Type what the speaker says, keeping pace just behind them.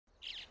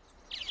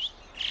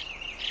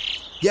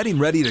Getting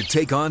ready to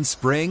take on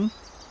spring?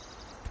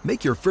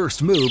 Make your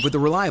first move with the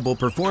reliable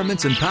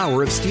performance and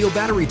power of Steel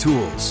battery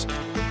tools.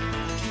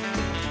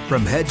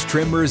 From hedge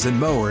trimmers and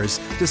mowers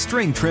to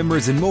string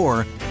trimmers and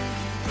more,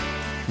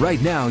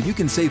 right now you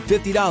can save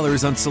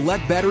 $50 on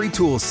select battery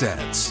tool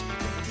sets.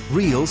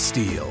 Real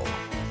Steel.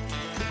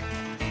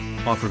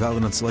 Offer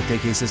valid on select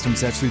AK system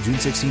sets through June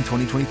 16,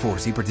 2024.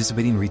 See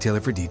participating retailer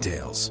for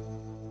details.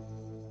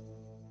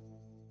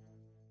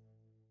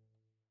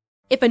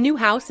 If a new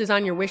house is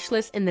on your wish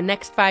list in the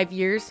next 5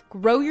 years,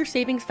 grow your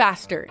savings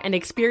faster and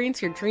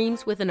experience your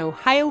dreams with an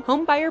Ohio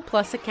Homebuyer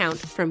Plus account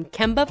from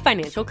Kemba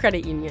Financial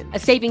Credit Union. A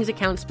savings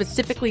account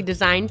specifically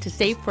designed to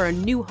save for a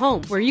new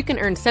home, where you can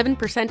earn 7%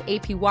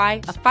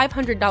 APY,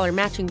 a $500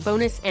 matching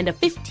bonus, and a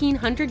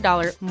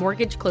 $1,500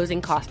 mortgage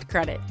closing cost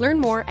credit. Learn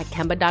more at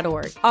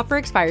Kemba.org. Offer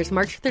expires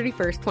March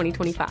 31st,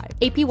 2025.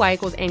 APY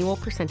equals annual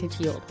percentage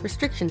yield.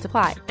 Restrictions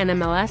apply.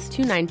 NMLS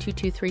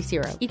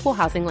 292230. Equal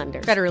housing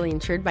lender. Federally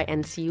insured by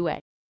NCUA.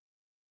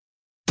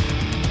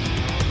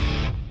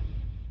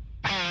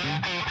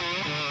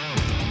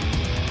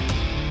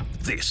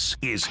 This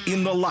is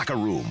In the Locker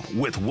Room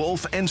with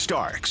Wolf and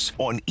Starks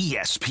on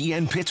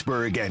ESPN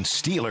Pittsburgh and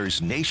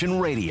Steelers Nation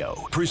Radio.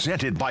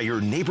 Presented by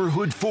your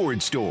neighborhood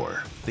Ford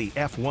store. The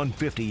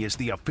F-150 is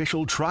the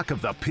official truck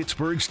of the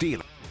Pittsburgh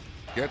Steelers.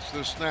 Gets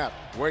the snap,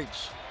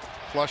 waits,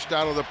 flushed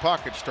out of the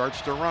pocket, starts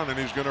to run, and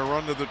he's going to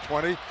run to the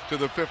 20, to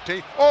the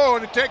 15. Oh,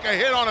 and take a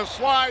hit on a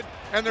slide,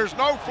 and there's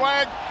no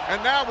flag,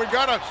 and now we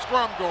got a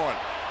scrum going.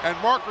 And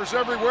markers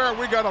everywhere.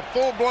 We got a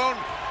full-blown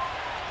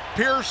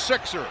Pierce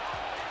Sixer.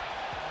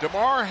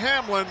 DeMar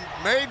Hamlin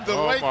made the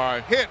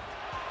late hit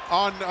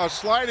on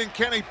sliding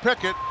Kenny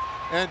Pickett,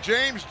 and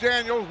James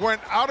Daniels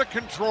went out of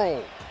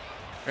control.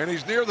 And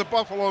he's near the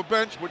Buffalo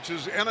bench, which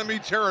is enemy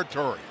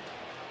territory.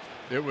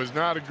 It was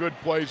not a good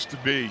place to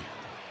be.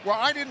 Well,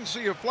 I didn't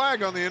see a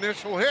flag on the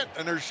initial hit,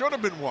 and there should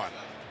have been one.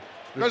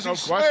 There's no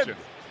question.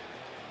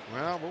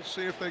 Well, we'll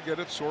see if they get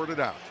it sorted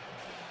out.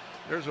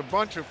 There's a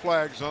bunch of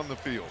flags on the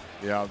field.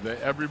 Yeah,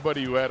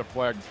 everybody who had a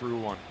flag threw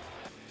one.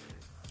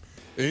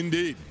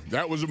 Indeed.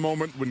 That was a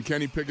moment when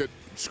Kenny Pickett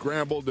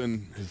scrambled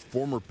and his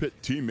former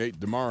Pitt teammate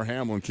DeMar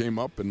Hamlin came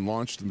up and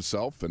launched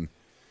himself. And,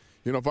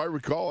 you know, if I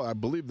recall, I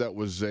believe that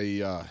was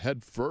a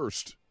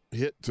head-first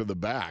hit to the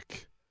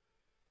back.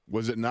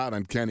 Was it not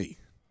on Kenny?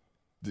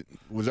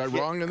 Was I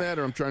wrong in that,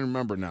 or I'm trying to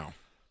remember now?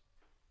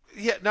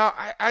 Yeah, no,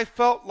 I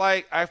felt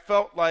like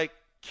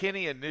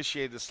Kenny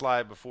initiated the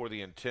slide before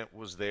the intent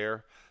was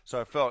there. So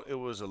I felt it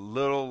was a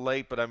little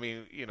late, but I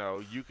mean, you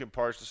know, you can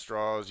parse the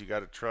straws. You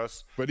got to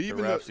trust the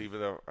refs, even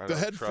though I don't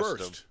head trust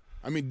first. them.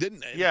 I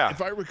mean, Yeah. If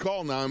I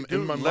recall now,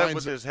 in my mind, led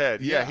with his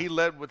head. Yeah. Yeah, he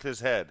led with his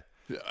head,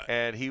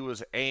 and he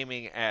was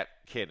aiming at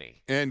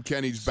Kenny. And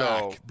Kenny's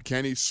back.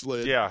 Kenny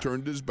slid,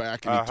 turned his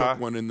back, and he took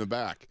one in the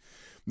back.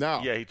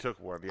 Now, yeah, he took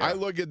one. Yeah. I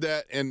look at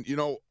that, and you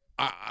know,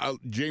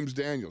 James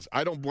Daniels,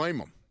 I don't blame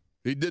him.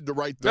 He did the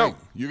right thing. No.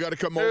 You got to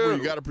come over.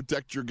 You got to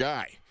protect your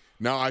guy.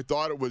 Now, I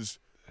thought it was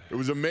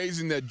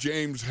amazing that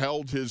James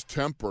held his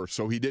temper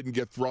so he didn't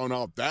get thrown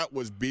out. That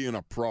was being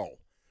a pro. All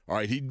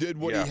right, he did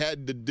what he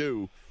had to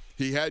do.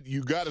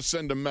 You got to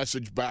send a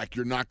message back.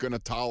 You're not going to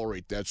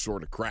tolerate that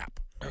sort of crap.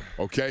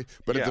 Okay?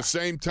 But at the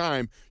same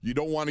time, you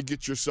don't want to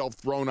get yourself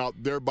thrown out,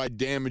 thereby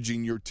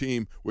damaging your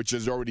team, which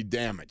is already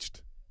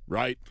damaged.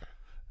 Right?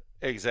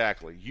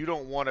 Exactly. You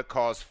don't want to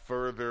cause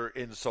further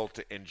insult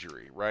to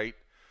injury, right?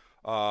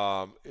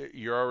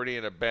 You're already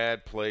in a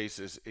bad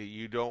place.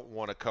 You don't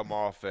want to come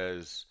off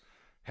as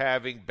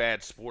having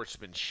bad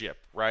sportsmanship,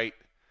 right?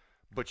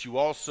 But you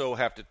also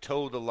have to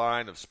toe the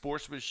line of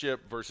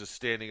sportsmanship versus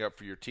standing up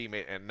for your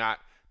teammate and not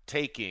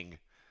taking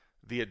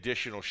the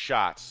additional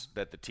shots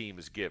that the team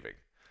is giving,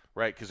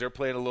 right? Because they're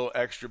playing a little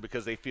extra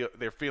because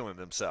they're feeling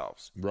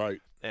themselves, right?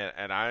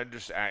 And I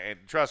understand. And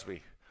trust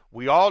me,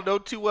 we all know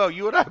too well.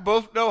 You and I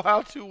both know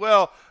how too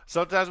well.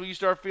 Sometimes when you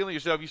start feeling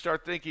yourself, you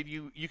start thinking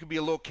you can be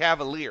a little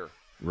cavalier,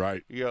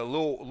 right? You're a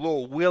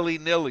little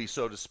willy-nilly,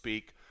 so to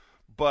speak.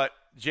 But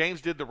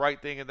James did the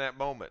right thing in that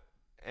moment.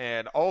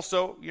 And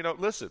also, you know,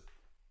 listen,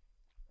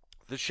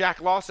 the Shaq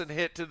Lawson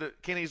hit to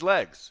Kenny's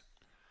legs,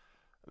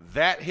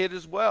 that hit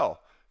as well.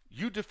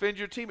 You defend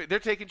your teammate. They're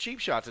taking cheap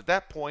shots at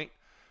that point.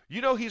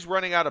 You know he's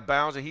running out of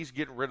bounds and he's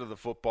getting rid of the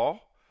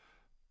football.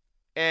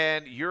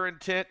 And your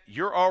intent,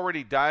 you're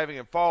already diving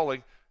and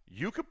falling.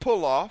 You could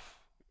pull off.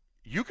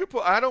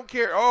 I don't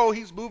care. Oh,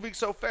 he's moving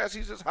so fast.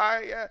 He's this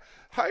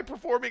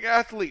high-performing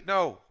athlete.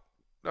 No.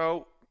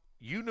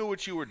 You knew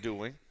what you were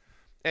doing.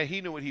 And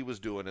he knew what he was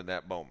doing in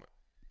that moment.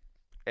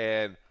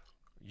 And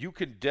you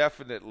can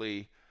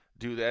definitely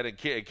do that. And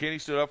Kenny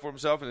stood up for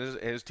himself, and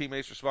his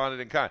teammates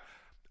responded in kind.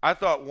 I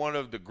thought one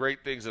of the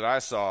great things that I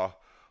saw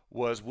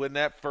was when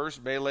that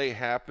first melee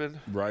happened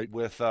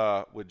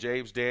with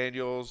James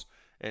Daniels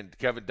and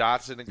Kevin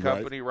Dotson and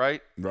company,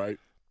 right? Right.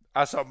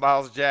 I saw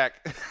Miles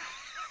Jack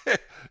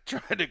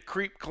trying to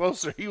creep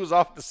closer. He was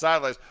off the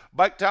sidelines.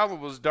 Mike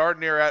Tomlin was darn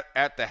near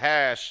at the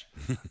hash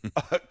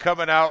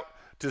coming out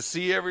to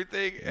see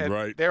everything,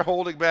 and they're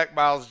holding back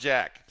Miles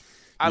Jack.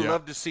 I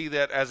love to see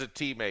that as a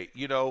teammate.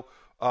 You know,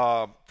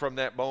 from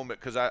that moment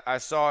because I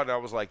saw it and I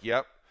was like,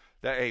 yep,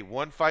 hey,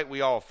 one fight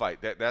we all fight.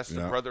 That's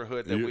the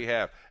brotherhood that we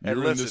have. And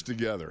you're in this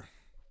together.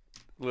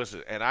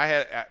 Listen, and I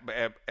had,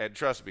 and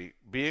trust me,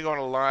 being on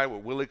a line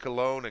with Willie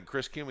Colon and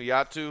Chris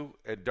Kimayatu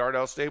and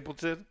Darnell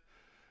Stapleton,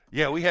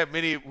 yeah, we have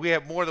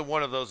more than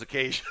one of those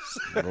occasions.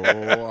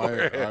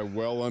 I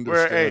well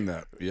understand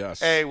that. Yes.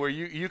 Hey, where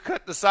you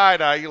cut the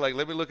side eye, you're like,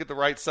 let me look at the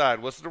right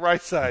side. What's the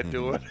right side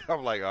doing?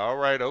 I'm like, all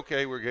right,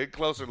 okay, we're getting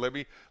closer. Let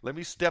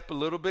me step a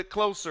little bit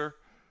closer.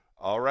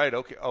 All right,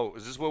 okay. Oh,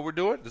 is this what we're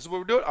doing? This is what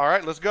we're doing? All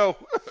right, let's go.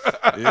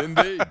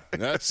 Indeed.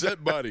 That's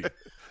it, buddy.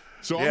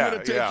 So I'm going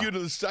to take you to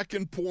the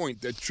second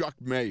point that Chuck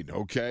made,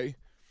 okay?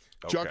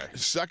 Chuck,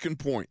 second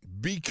point,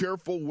 be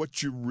careful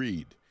what you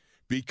read.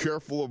 Be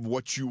careful of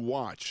what you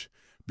watch.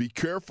 Be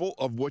careful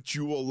of what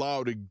you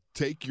allow to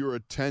take your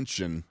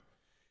attention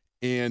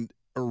and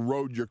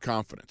erode your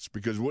confidence.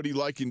 Because what he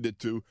likened it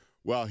to,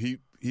 well, he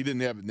didn't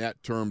have it in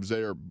that terms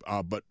there,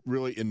 but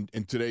really in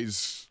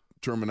today's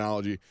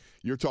terminology,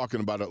 you're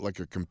talking about it like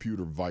a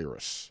computer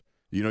virus.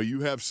 You know,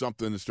 you have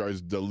something that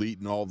starts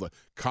deleting all the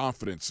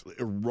confidence,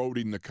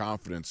 eroding the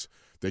confidence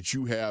that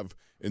you have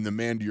in the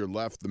man to your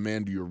left, the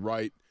man to your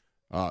right,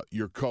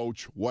 your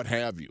coach, what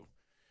have you.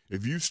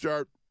 If you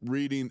start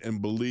reading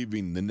and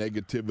believing the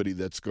negativity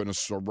that's going to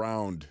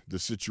surround the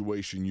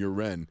situation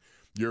you're in,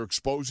 you're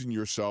exposing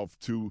yourself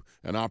to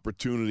an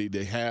opportunity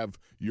to have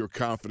your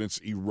confidence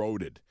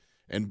eroded.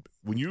 And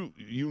when you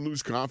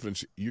lose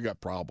confidence, you got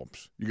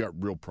problems. You got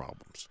real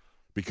problems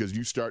because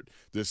you start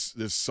this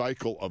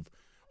cycle of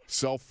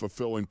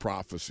self-fulfilling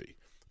prophecy.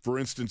 For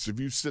instance, if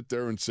you sit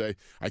there and say,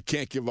 I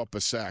can't give up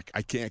a sack,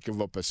 I can't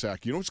give up a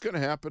sack, you know what's going to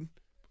happen?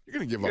 You're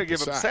going to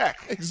give up a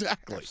sack.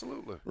 Exactly.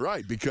 Absolutely.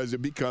 Right, because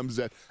it becomes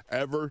that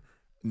ever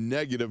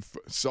negative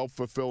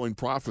self-fulfilling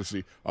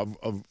prophecy of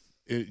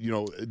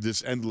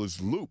this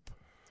endless loop.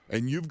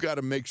 And you've got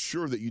to make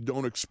sure that you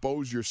don't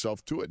expose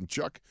yourself to it. And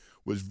Chuck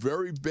was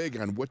very big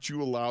on what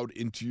you allowed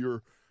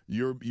into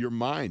your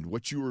mind,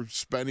 what you were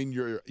spending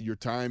your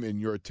time and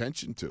your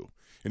attention to.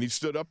 And he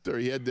stood up there.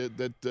 He had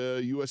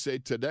that USA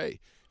Today,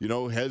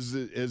 has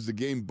the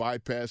game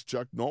bypassed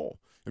Chuck Noll.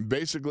 And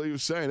basically he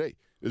was saying, hey,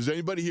 does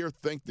anybody here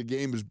think the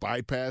game has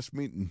bypassed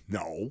me?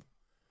 No.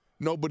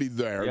 Nobody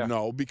there, yeah.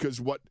 No, because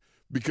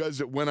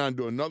it went on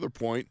to another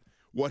point,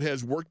 what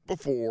has worked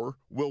before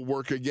will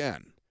work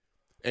again.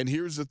 And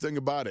here's the thing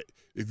about it.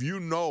 If you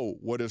know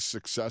what is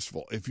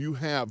successful, if you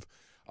have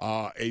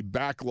a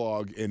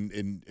backlog and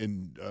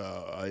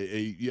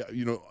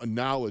a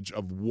knowledge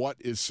of what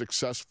is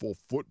successful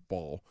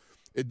football,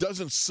 it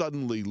doesn't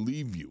suddenly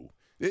leave you.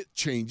 It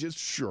changes,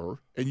 sure,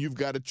 and you've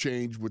got to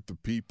change with the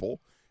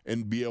people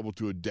and be able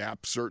to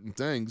adapt certain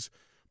things.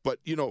 But,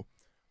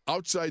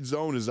 outside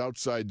zone is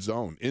outside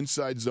zone.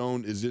 Inside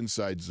zone is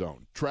inside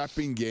zone.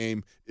 Trapping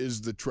game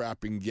is the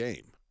trapping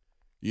game.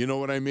 You know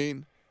what I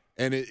mean?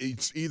 And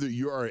it's either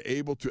you are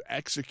able to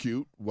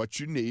execute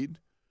what you need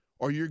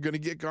or you're going to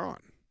get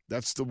gone.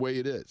 That's the way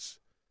it is.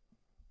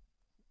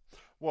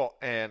 Well,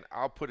 and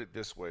I'll put it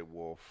this way,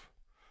 Wolf.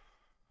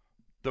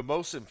 The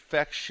most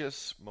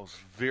infectious, most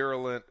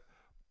virulent,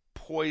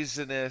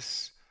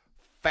 poisonous,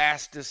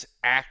 fastest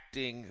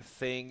acting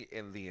thing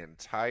in the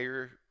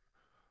entire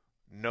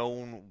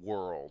known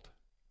world,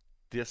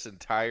 this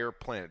entire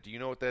planet. Do you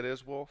know what that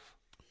is, Wolf?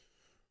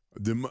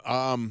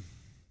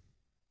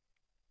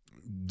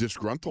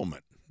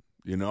 Disgruntlement,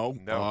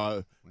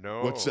 No.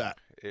 What's that?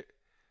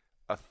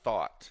 A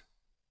thought.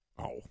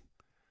 Oh.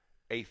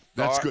 A thought.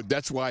 That's good.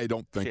 That's why I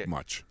don't think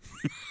much.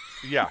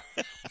 Yeah.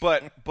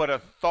 But a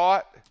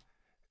thought,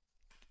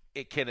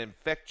 it can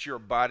infect your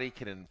body,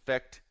 can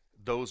infect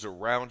those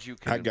around you,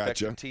 can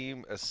infect a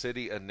team, a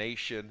city, a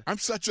nation. I'm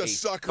such a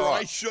sucker. Thought.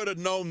 I should have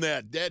known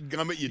that.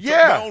 Dadgummit, you took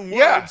my own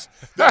words.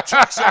 The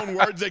Chuck's own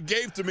words they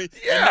gave to me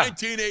in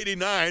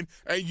 1989,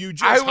 and you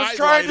just I was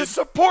trying to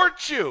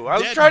support you. I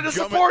was trying to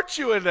support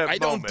you in that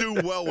moment. I don't do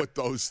well with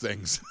those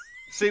things.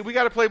 See, we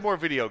got to play more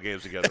video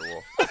games together,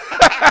 Wolf.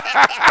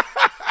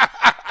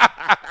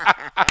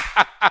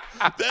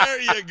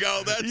 There you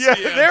go. That's the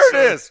answer. There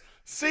it is.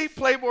 See,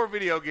 play more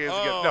video games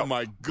together. Oh,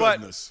 my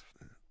goodness.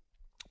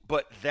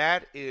 But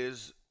that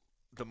is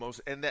the most,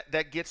 and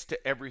that gets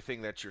to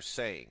everything that you're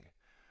saying.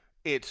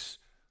 It's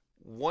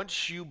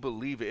once you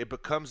believe it, it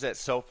becomes that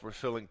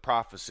self-fulfilling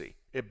prophecy.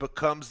 It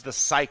becomes the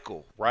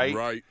cycle, right?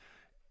 Right.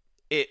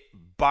 It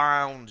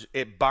binds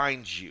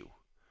you.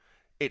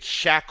 It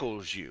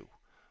shackles you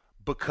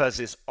because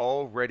it's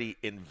already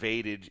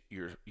invaded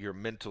your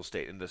mental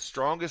state. And the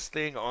strongest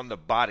thing on the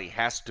body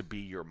has to be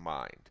your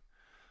mind.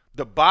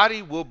 The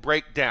body will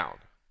break down.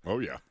 Oh,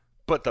 yeah.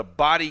 But the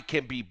body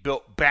can be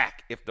built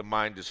back if the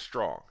mind is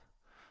strong,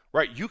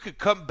 right? You could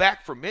come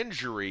back from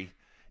injury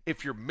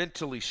if you're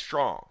mentally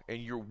strong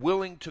and you're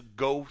willing to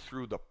go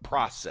through the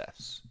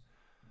process.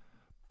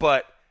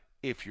 But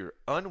if you're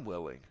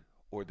unwilling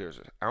or there's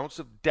an ounce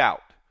of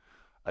doubt,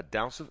 an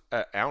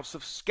ounce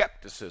of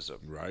skepticism,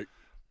 right,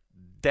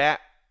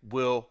 that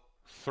will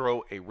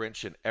throw a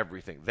wrench in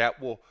everything. That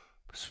will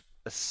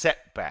a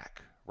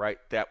setback, right?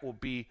 That will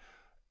be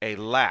a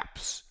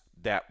lapse.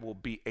 that will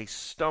be a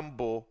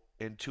stumble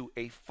into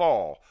a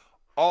fall.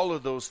 All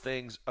of those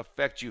things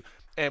affect you.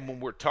 And when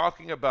we're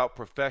talking about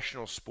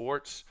professional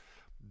sports,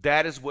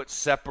 that is what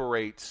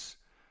separates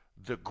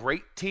the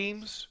great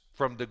teams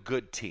from the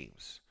good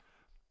teams.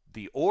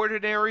 The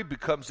ordinary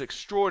becomes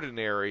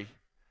extraordinary,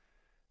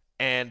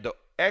 and the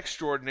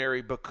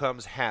extraordinary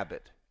becomes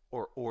habit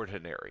or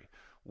ordinary.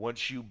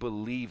 Once you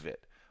believe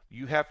it,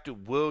 you have to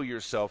will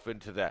yourself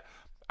into that.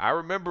 I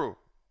remember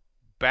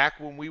back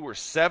when we were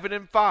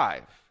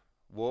 7-5,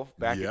 Wolf,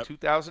 back in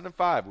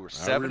 2005, we were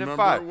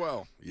 7-5.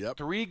 Well,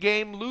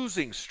 3-game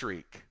losing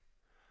streak.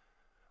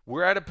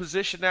 We're at a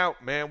position now,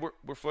 man,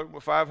 we're flirting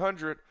with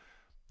 500.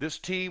 This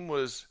team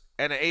was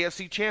in an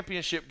AFC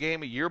championship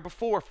game a year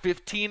before,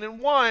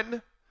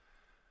 15-1.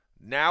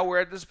 Now we're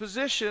at this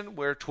position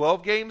where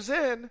 12 games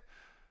in,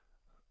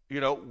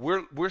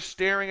 we're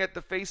staring at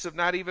the face of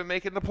not even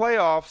making the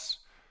playoffs.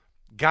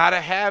 Gotta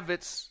have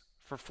it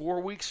for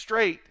 4 weeks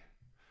straight.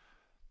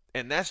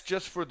 And that's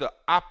just for the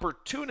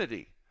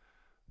opportunity.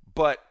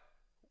 But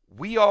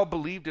we all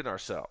believed in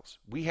ourselves.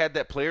 We had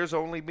that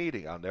players-only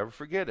meeting. I'll never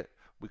forget it.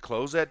 We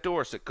closed that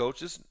door, said,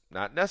 coaches,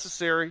 not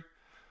necessary.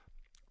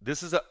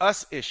 This is a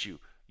us issue.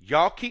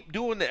 Y'all keep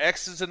doing the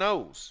X's and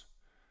O's,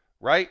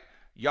 right?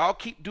 Y'all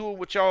keep doing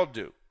what y'all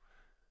do.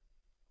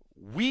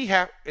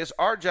 It's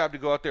our job to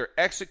go out there,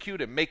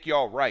 execute, and make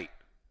y'all right.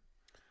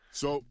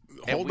 So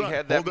hold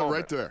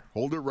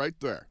it right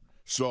there.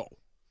 So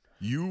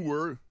you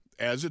were,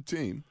 as a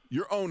team,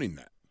 you're owning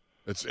that.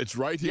 It's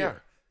right here. Yeah.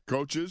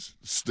 Coaches,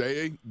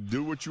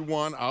 do what you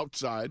want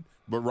outside,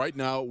 but right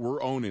now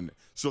we're owning it.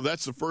 So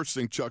that's the first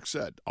thing Chuck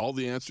said. All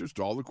the answers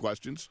to all the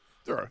questions,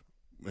 they're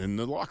in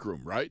the locker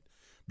room, right?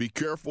 Be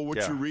careful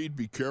what you read.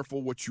 Be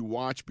careful what you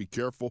watch. Be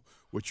careful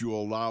what you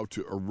allow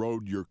to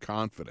erode your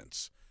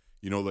confidence.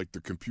 Like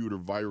the computer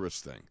virus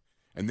thing.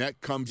 And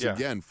that comes,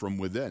 again, from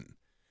within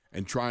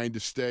and trying to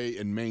stay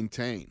and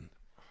maintain.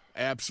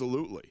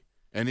 Absolutely.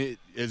 And it,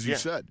 as you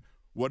said,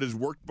 what has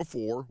worked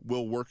before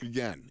will work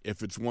again.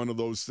 If it's one of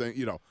those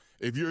things,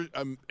 if you're,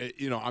 I'm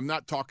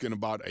not talking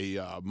about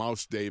a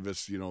Mouse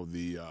Davis,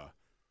 the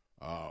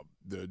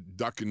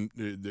duck and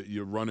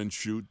you run and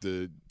shoot,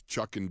 the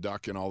chuck and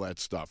duck and all that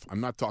stuff.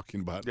 I'm not talking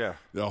about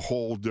the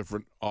whole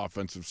different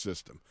offensive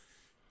system.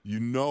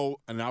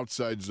 An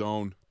outside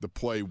zone, the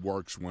play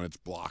works when it's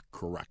blocked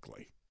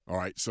correctly. All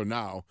right, so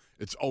now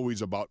it's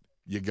always about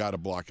you got to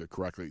block it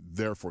correctly.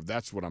 Therefore,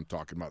 that's what I'm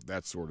talking about,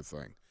 that sort of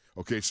thing.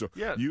 Okay, so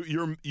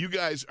you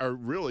guys are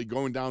really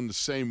going down the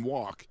same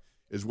walk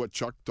as what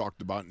Chuck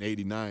talked about in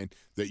 '89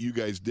 that you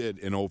guys did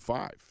in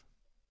 '05.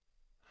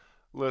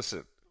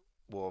 Listen,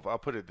 Wolf, I'll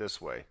put it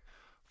this way: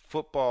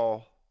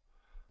 football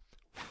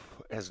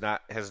has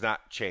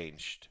not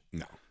changed.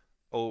 No.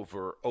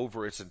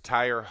 Over its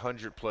entire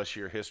 100+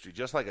 year history,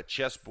 just like a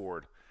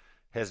chessboard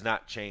has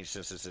not changed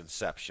since its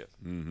inception.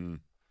 Mm-hmm.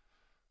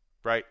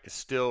 Right? It's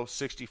still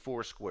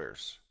 64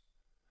 squares.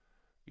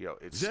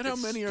 Is that how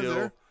many are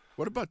there?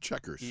 What about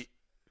checkers?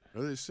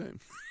 Are they the same?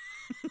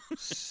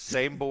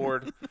 Same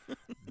board,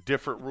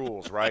 different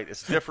rules, right?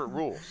 It's different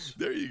rules.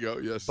 There you go,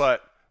 yes.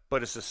 But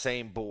it's the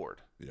same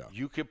board. Yeah.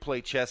 You can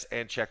play chess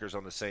and checkers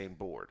on the same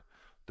board.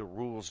 The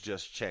rules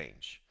just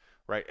change,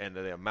 right? And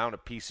the amount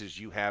of pieces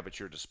you have at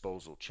your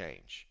disposal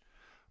change.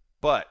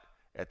 But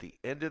at the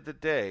end of the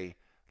day,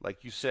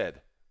 like you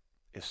said,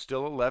 it's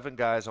still 11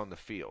 guys on the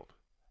field.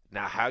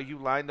 Now, how you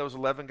line those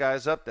 11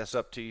 guys up, that's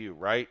up to you,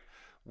 right?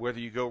 Whether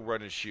you go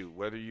run and shoot,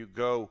 whether you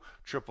go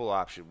triple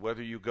option,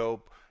 whether you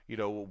go,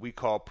 what we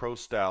call pro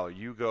style, or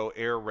you go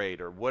air raid,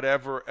 or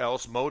whatever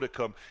else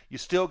modicum, you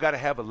still got to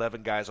have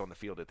 11 guys on the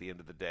field at the end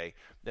of the day.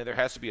 Then there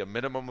has to be a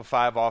minimum of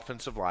 5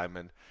 offensive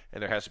linemen,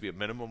 and there has to be a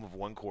minimum of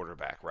 1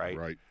 quarterback, right?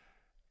 Right.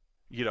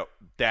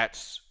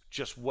 That's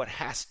just what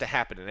has to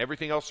happen. And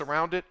everything else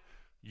around it,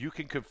 you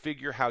can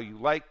configure how you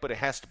like, but it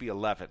has to be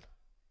 11.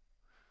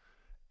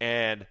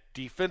 And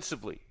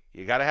defensively,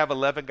 you got to have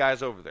 11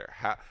 guys over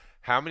there.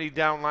 How many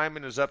down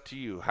linemen is up to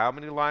you? How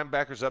many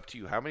linebackers up to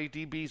you? How many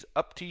DBs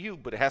up to you?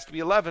 But it has to be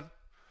 11.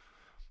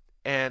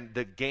 And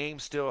the game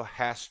still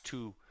has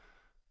to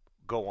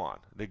go on.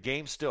 The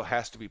game still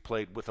has to be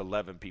played with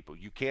 11 people.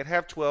 You can't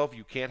have 12.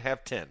 You can't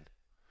have 10.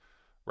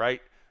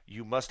 Right?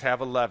 You must have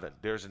 11.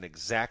 There's an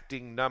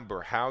exacting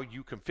number. How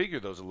you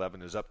configure those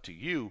 11 is up to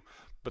you,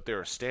 but there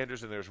are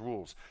standards and there's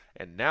rules.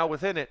 And now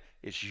within it,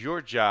 it's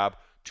your job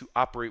to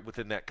operate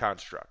within that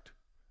construct.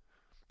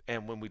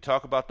 And when we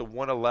talk about the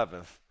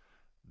 111th,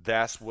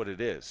 that's what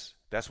it is.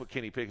 That's what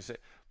Kenny Pickett said.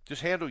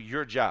 Just handle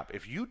your job.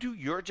 If you do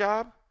your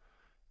job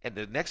and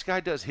the next guy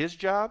does his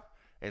job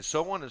and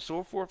so on and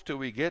so forth till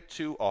we get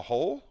to a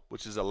whole,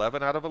 which is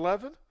 11 out of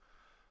 11,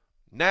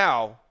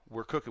 now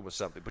we're cooking with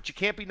something. But you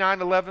can't be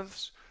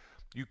 9/11ths.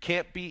 You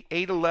can't be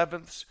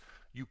 8/11ths.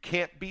 You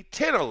can't be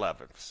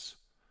 10/11ths.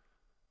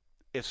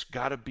 It's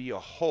got to be a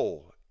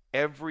whole.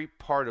 Every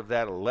part of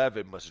that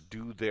 11 must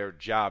do their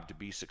job to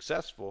be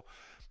successful.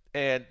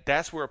 And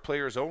that's where a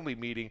players-only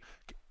meeting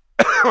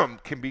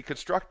can be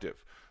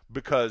constructive,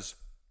 because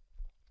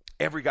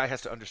every guy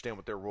has to understand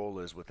what their role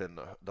is within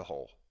the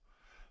whole.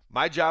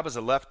 My job as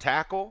a left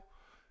tackle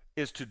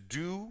is to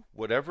do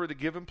whatever the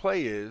given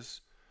play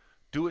is,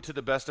 do it to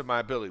the best of my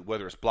ability,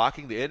 whether it's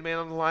blocking the end man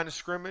on the line of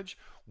scrimmage,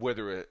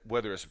 whether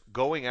it's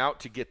going out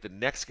to get the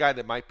next guy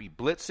that might be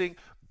blitzing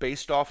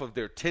based off of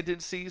their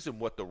tendencies and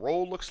what the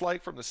role looks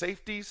like from the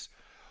safeties,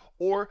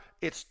 or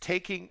it's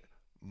taking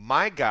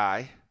my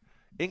guy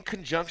in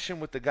conjunction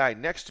with the guy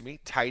next to me,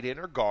 tight end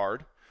or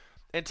guard,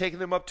 and taking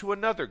them up to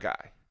another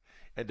guy.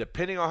 And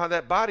depending on how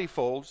that body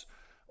folds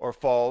or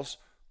falls,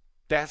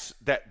 that's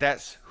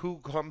who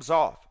comes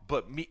off.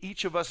 But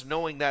each of us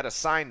knowing that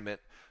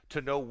assignment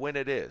to know when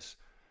it is.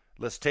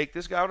 Let's take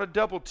this guy on a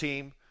double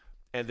team,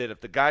 and then if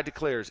the guy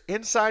declares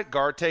inside,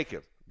 guard, take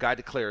him. Guy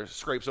declares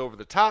scrapes over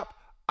the top,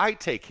 I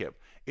take him.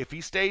 If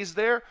he stays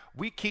there,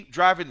 we keep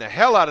driving the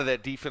hell out of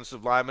that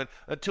defensive lineman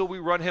until we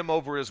run him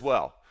over as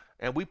well.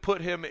 And we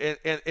put him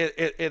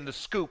in the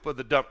scoop of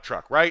the dump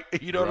truck, right?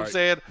 You know what I'm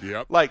saying?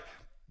 Yep. Like,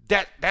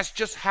 that's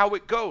just how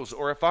it goes.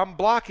 Or if I'm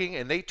blocking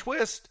and they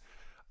twist,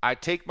 I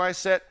take my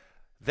set,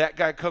 that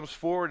guy comes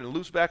forward and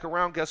loops back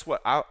around. Guess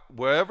what?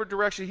 Wherever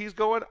direction he's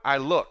going, I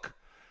look.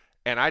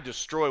 And I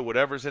destroy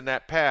whatever's in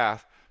that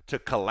path to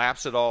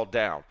collapse it all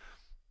down.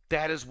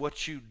 That is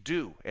what you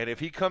do. And if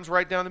he comes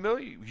right down the middle,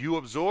 you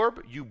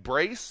absorb, you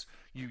brace,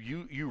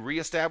 you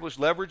reestablish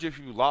leverage if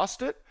you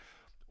lost it,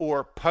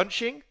 or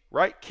punching,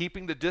 right?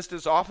 Keeping the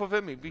distance off of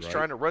him if he's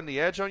trying to run the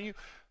edge on you.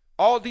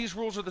 All these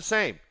rules are the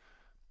same.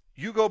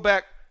 You go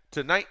back to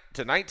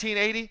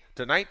 1980,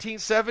 to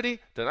 1970,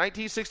 to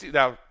 1960.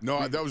 Now,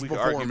 no, that was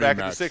before me, back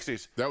Max. In the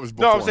 60s. That was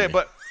before No, I'm saying,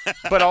 me.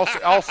 but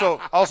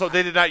also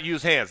they did not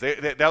use hands.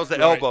 That was the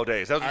elbow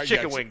days. That was the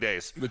chicken wing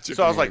days.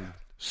 So I was like,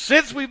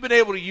 since we've been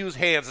able to use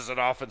hands as an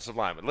offensive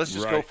lineman, let's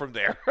just go from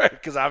there,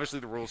 because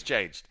obviously the rules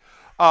changed.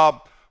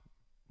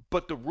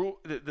 But the rule,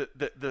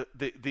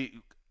 the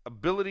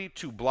ability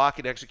to block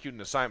and execute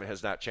an assignment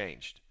has not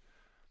changed.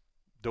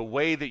 The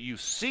way that you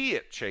see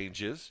it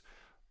changes,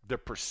 the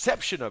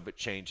perception of it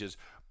changes,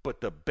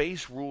 but the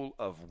base rule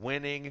of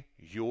winning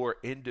your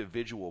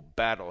individual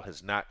battle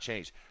has not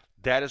changed.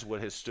 That is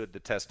what has stood the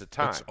test of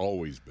time. It's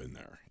always been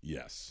there.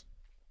 Yes.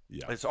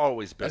 Yeah. It's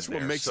always been there. That's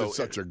what makes it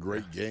such a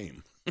great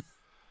game.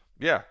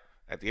 Yeah.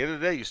 At the end of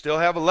the day, you still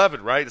have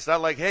 11, right? It's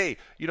not like, hey,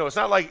 it's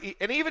not like,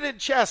 and even in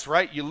chess,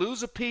 right? You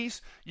lose a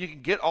piece, you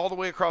can get all the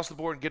way across the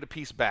board and get a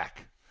piece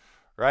back,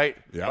 right?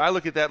 Yeah. I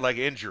look at that like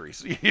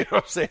injuries. You know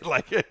what I'm saying?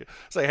 Like,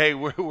 say, hey,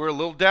 we're a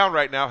little down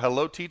right now.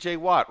 Hello, T.J.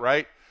 Watt,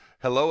 right?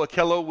 Hello,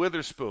 Akello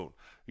Witherspoon.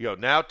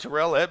 Now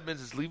Terrell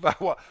Edmonds is Levi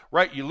Watt,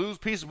 right? You lose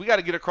pieces. We got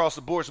to get across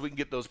the board so we can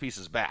get those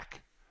pieces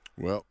back.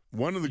 Well,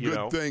 one of the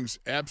good things,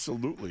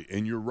 absolutely,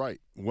 and you're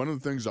right. One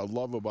of the things I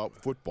love about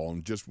football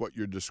and just what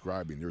you're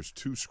describing, there's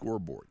two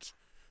scoreboards.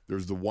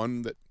 There's the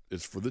one that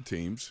is for the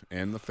teams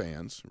and the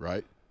fans,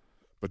 right?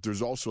 But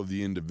there's also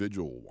the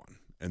individual one,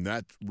 and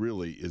that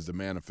really is the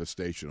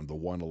manifestation of the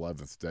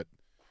 1/11th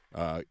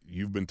that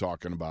you've been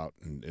talking about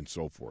and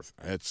so forth.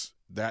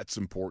 That's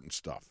important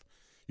stuff.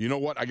 You know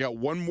what? I got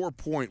one more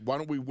point. Why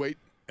don't we wait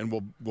and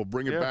we'll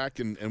bring it back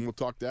and we'll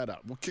talk that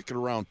out. We'll kick it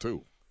around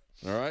too.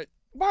 All right?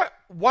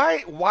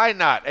 Why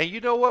not? And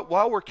you know what?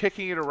 While we're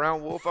kicking it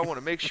around, Wolf, I want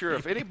to make sure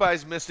if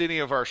anybody's missed any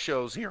of our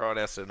shows here on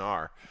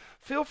SNR,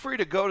 feel free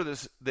to go to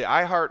the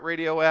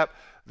iHeartRadio app,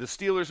 the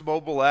Steelers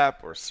mobile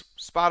app, or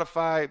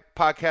Spotify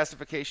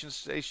podcastification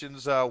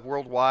stations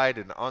worldwide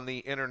and on the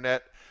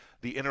internet,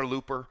 the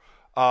Interlooper.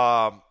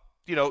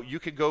 You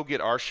can go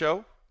get our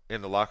show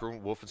in the locker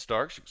room, Wolf and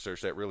Starks. You can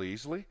search that really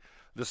easily.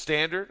 The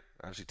Standard,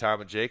 obviously Tom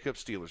and Jacob,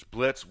 Steelers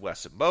Blitz,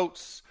 Wes and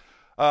Moats.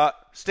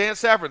 Stan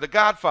Savran, The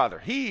Godfather,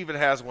 he even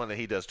has one that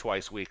he does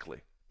twice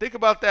weekly. Think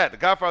about that. The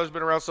Godfather's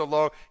been around so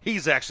long,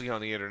 he's actually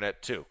on the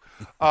internet too.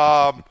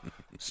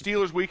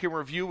 Steelers Week in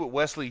Review with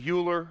Wesley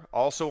Euler,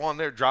 also on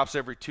there, drops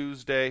every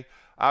Tuesday.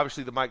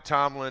 Obviously, the Mike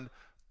Tomlin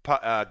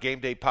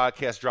Game Day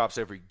podcast drops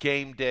every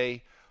game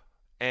day.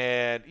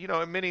 And,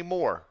 and many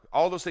more.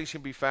 All those things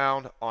can be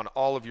found on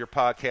all of your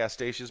podcast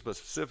stations, but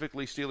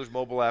specifically Steelers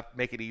mobile app,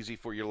 make it easy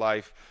for your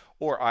life,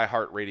 or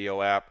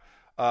iHeartRadio app.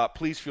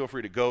 Please feel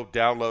free to go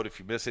download if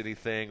you miss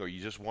anything or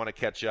you just want to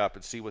catch up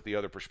and see what the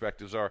other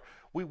perspectives are.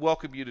 We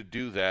welcome you to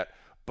do that.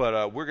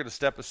 But we're going to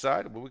step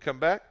aside, and when we come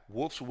back,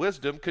 Wolf's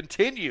Wisdom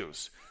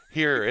continues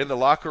here in the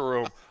locker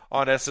room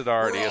on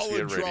SNR and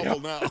ESPN Radio.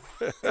 Now.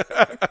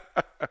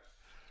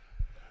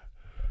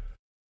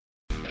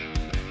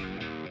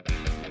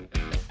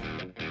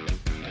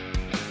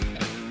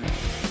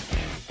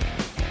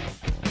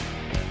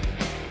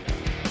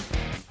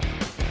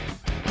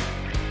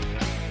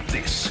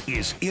 This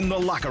is In the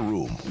Locker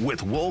Room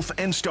with Wolf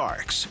and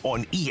Starks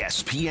on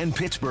ESPN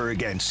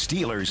Pittsburgh and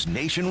Steelers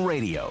Nation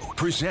Radio.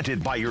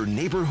 Presented by your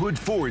neighborhood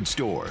Ford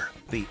store.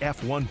 The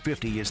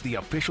F-150 is the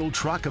official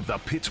truck of the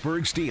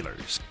Pittsburgh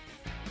Steelers.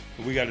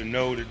 We got to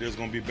know that there's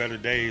going to be better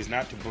days,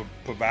 not to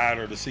provide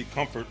or to seek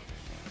comfort.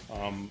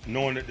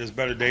 Knowing that there's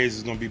better days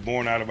is going to be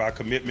born out of our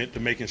commitment to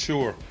making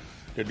sure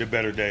that there are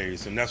better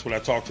days. And that's what I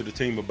talked to the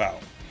team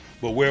about.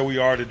 But where we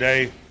are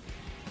today,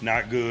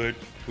 not good.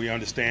 We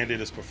understand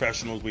it as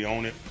professionals. We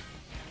own it.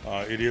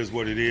 It is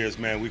what it is,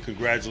 man. We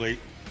congratulate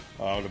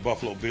the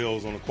Buffalo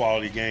Bills on the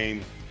quality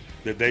game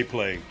that they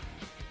played.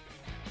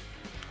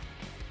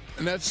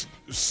 And that's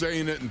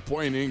saying it in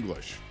plain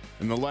English.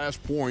 And the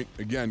last point,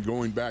 again,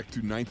 going back to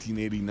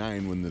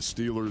 1989 when the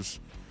Steelers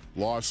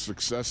lost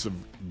successive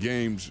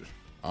games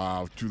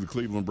to the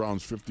Cleveland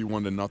Browns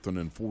 51-0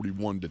 and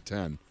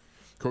 41-10.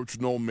 Coach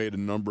Noll made a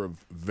number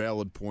of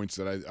valid points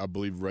that I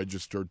believe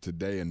registered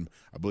today, and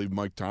I believe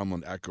Mike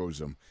Tomlin echoes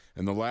them.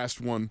 And the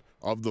last one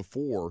of the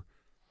four,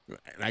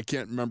 and I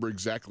can't remember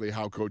exactly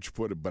how Coach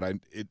put it, but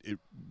it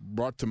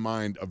brought to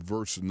mind a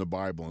verse in the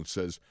Bible and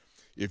says,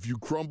 if you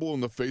crumble in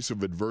the face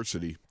of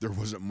adversity, there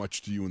wasn't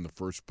much to you in the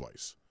first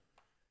place.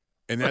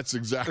 And that's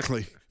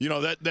exactly,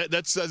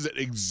 that says it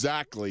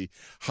exactly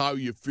how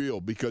you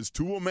feel, because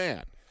to a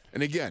man,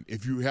 and again,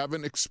 if you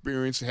haven't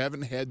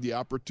had the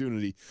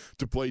opportunity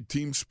to play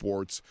team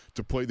sports,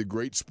 to play the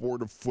great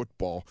sport of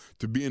football,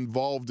 to be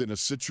involved in a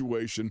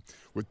situation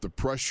with the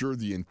pressure,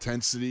 the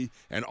intensity,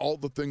 and all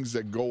the things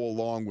that go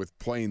along with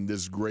playing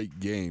this great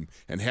game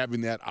and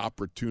having that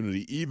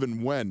opportunity,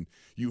 even when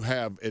you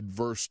have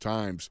adverse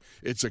times,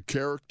 it's a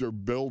character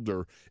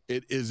builder.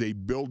 It is a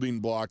building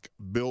block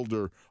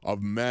builder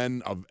of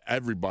men, of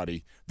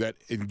everybody that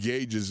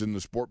engages in the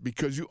sport,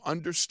 because you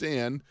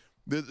understand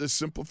the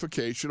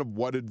simplification of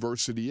what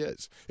adversity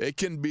is. It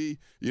can be,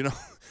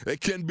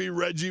 it can be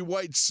Reggie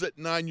White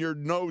sitting on your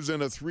nose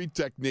in a 3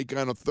 technique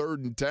on a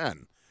 3rd and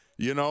 10,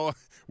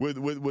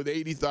 with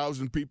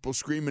 80,000 people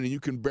screaming and you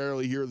can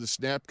barely hear the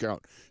snap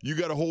count. You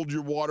got to hold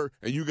your water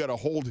and you got to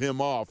hold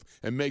him off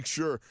and make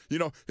sure,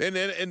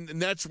 and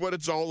that's what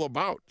it's all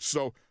about.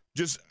 So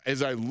just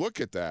as I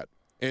look at that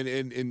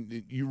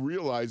and you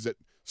realize that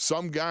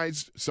some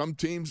guys, some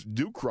teams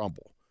do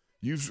crumble.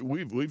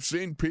 We've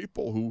seen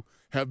people who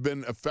have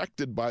been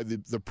affected by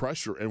the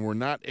pressure and were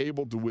not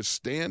able to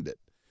withstand it.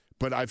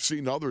 But I've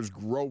seen others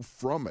grow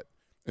from it.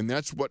 And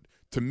that's what,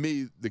 to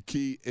me, the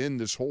key in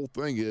this whole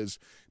thing is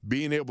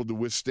being able to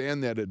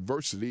withstand that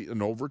adversity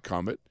and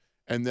overcome it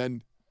and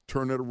then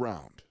turn it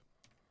around.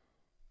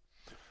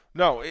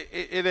 No,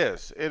 it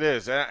is. It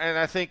is. And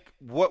I think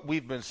what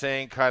we've been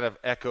saying kind of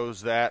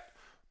echoes that.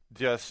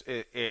 Just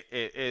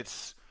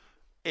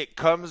it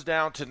comes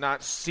down to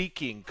not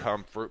seeking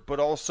comfort, but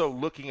also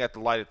looking at the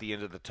light at the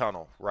end of the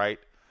tunnel, right?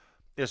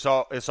 It's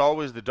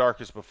always the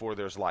darkest before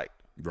there's light,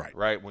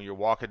 right? When you're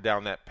walking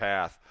down that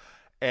path.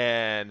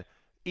 And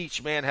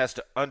each man has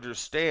to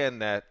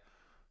understand that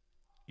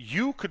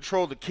you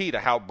control the key to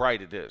how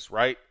bright it is,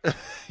 right?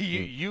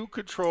 You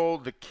control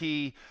the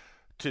key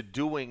to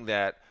doing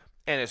that,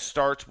 and it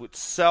starts with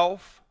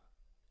self,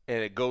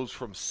 and it goes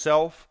from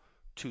self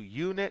to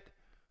unit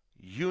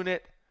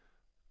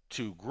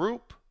to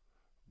group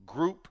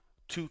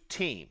to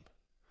team.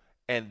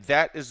 And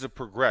that is the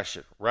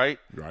progression, right?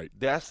 Right.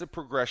 That's the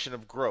progression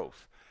of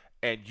growth.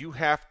 And you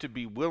have to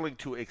be willing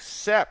to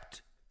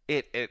accept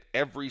it at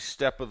every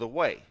step of the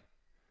way.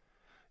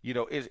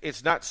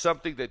 It's not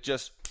something that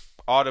just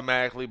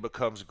automatically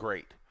becomes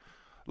great.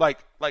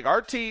 Like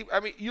our team, I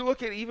mean, you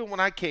look at even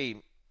when I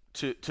came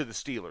to the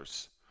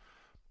Steelers,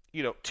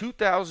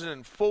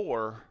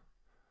 2004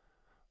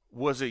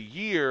 was a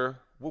year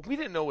well, we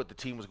didn't know what the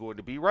team was going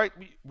to be, right?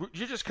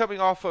 You're just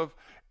coming off of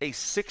a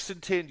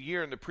 6-10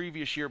 year in the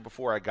previous year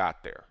before I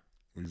got there.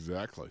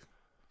 Exactly.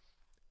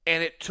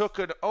 And it took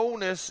an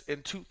onus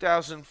in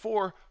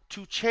 2004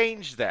 to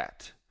change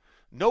that.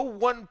 No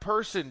one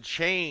person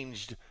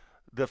changed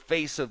the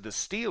face of the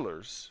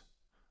Steelers.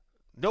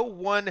 No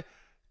one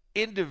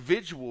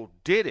individual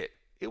did it.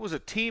 It was a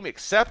team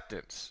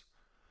acceptance.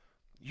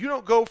 You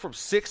don't go from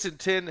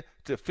 6-10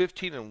 to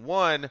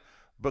 15-1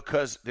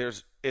 because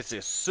it's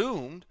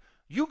assumed.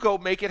 You go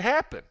make it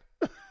happen.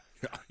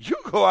 You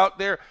go out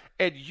there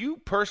and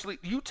you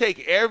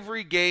take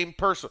every game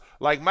personal.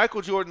 Like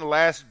Michael Jordan, The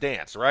Last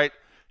Dance, right?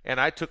 And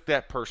I took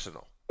that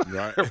personal.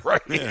 Right.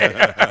 Right.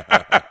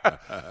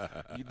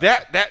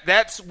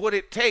 That's what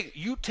it takes.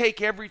 You take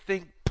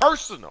everything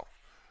personal.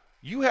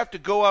 You have to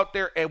go out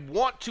there and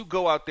want to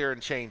go out there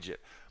and change it.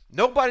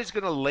 Nobody's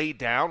going to lay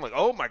down like,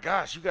 oh my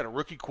gosh, you got a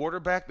rookie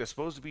quarterback that's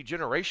supposed to be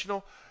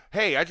generational.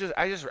 Hey, I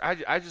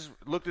just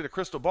looked at a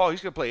crystal ball.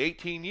 He's going to play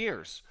 18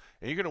 years,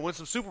 and you're going to win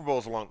some Super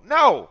Bowls along.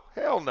 No,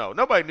 hell no.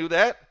 Nobody knew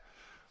that,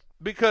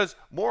 because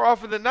more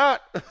often than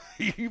not,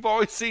 you've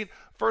always seen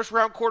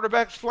first-round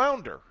quarterbacks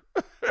flounder,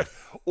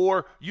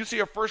 or you see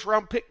a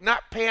first-round pick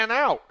not pan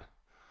out.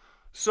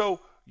 So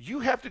you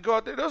have to go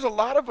out there. There's a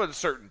lot of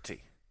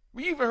uncertainty.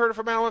 We even heard it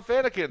from Alan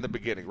Faneca in the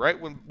beginning, right,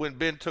 when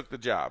Ben took the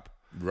job.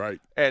 Right.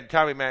 And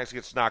Tommy Maddox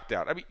gets knocked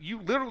out. I mean, you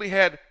literally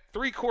had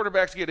 3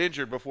 quarterbacks get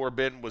injured before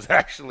Ben was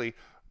actually,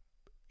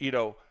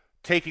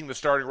 taking the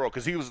starting role,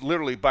 because he was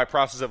literally, by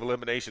process of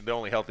elimination, the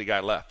only healthy guy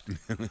left.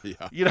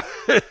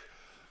 Yeah.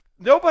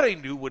 Nobody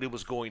knew what it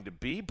was going to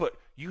be, but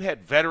you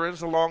had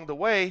veterans along the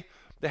way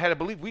that had to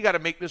believe, we got to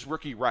make this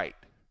rookie right.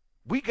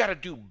 We got to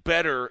do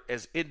better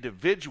as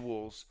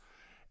individuals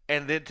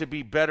and then to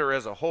be better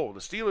as a whole. The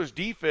Steelers'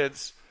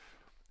 defense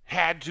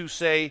had to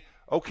say,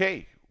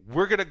 okay,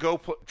 we're going to go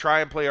try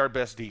and play our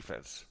best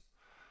defense.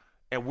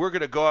 And we're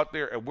going to go out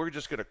there and we're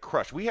just going to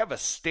crush. We have a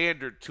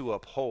standard to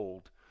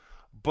uphold,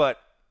 but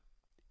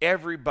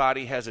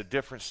everybody has a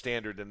different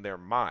standard in their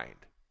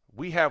mind.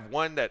 We have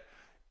one that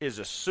is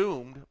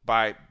assumed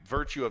by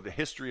virtue of the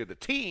history of the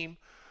team,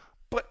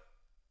 but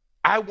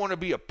I want to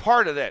be a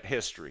part of that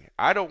history.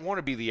 I don't want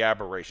to be the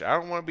aberration. I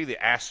don't want to be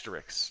the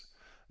asterisk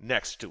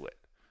next to it.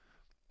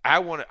 I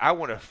want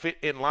to fit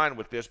in line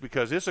with this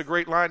because it's a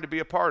great line to be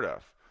a part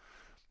of.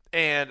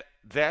 And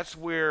that's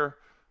where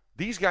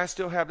these guys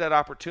still have that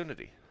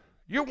opportunity.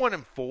 You're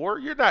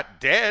 1-4. You're not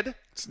dead.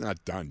 It's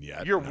not done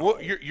yet. You're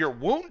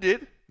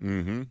wounded.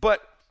 Mm-hmm.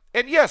 But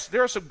and yes,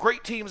 there are some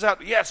great teams out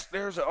there. Yes,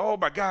 there's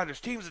there's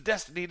teams of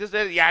destiny. This,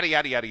 that, yada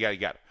yada yada yada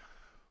yada.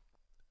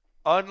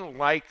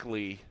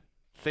 Unlikely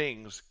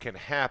things can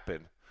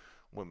happen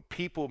when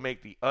people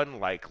make the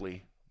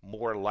unlikely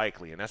more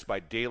likely, and that's by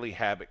daily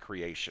habit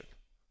creation.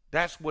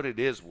 That's what it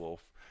is,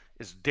 Wolf.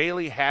 It's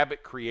daily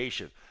habit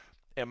creation.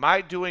 Am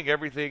I doing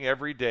everything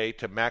every day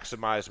to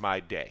maximize my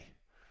day?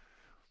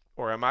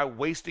 Or am I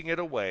wasting it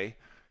away?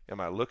 Am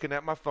I looking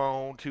at my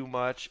phone too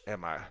much?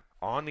 Am I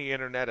on the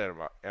internet?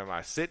 Am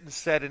I sitting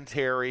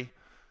sedentary?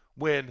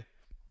 When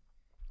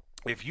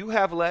if you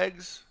have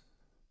legs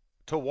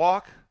to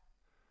walk,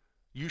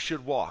 you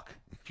should walk.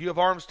 If you have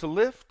arms to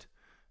lift,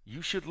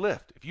 you should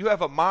lift. If you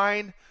have a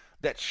mind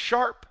that's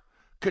sharp,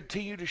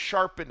 continue to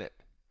sharpen it,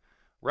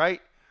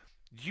 right?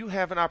 You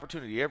have an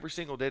opportunity every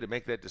single day to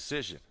make that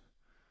decision.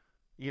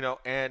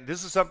 And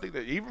this is something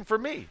that even for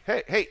me,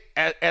 hey,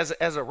 as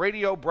a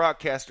radio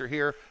broadcaster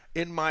here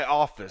in my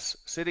office,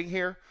 sitting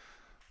here,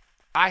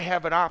 I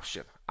have an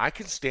option. I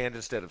can stand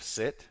instead of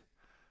sit,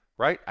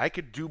 right? I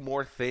could do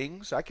more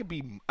things. I could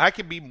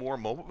be more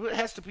mobile. But it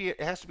has to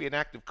be an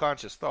active,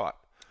 conscious thought.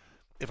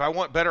 If I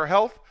want better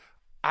health,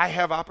 I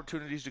have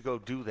opportunities to go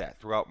do that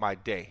throughout my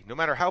day, no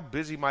matter how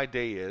busy my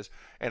day is,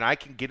 and I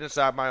can get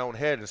inside my own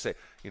head and say,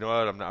 you know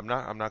what, I'm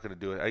not going to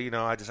do it.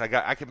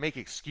 I can make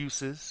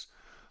excuses.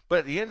 But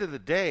at the end of the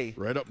day,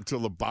 right up until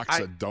the box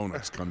of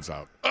donuts comes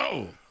out.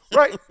 Oh,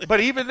 right. But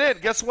even then,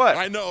 guess what?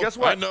 I know. Guess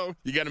what? I know.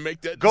 You got to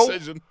make that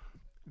decision.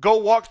 Go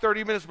walk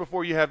 30 minutes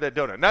before you have that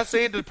donut. Not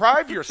saying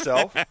deprive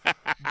yourself,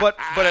 but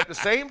at the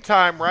same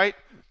time, right?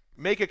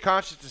 Make a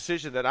conscious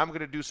decision that I'm going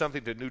to do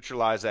something to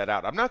neutralize that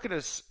out. I'm not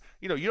going to.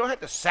 You don't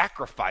have to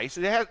sacrifice.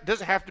 It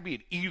doesn't have to be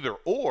an either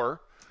or,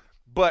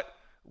 but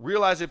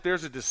realize if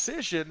there's a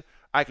decision,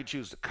 I can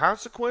choose the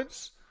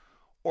consequence,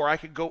 or I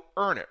can go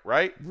earn it.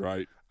 Right.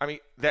 Right. I mean,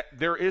 that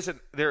there is an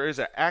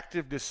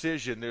active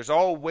decision. There's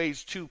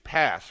always two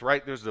paths,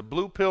 right? There's the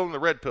blue pill and the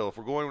red pill if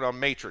we're going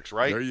on Matrix,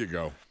 right? There you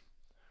go.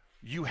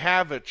 You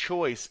have a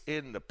choice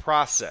in the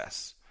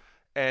process.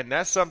 And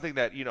that's something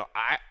that,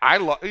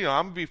 I'm going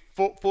to be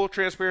full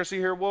transparency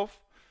here, Wolf.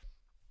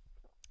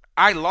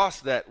 I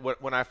lost that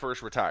when I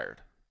first retired,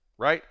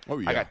 right? Oh,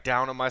 yeah. I got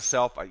down on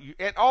myself.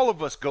 And all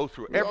of us go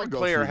through it. Every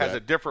player has a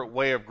different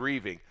way of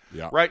grieving,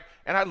 right?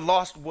 And I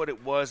lost what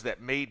it was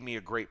that made me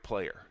a great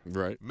player,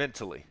 right?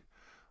 Mentally,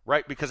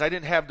 right? Because I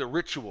didn't have the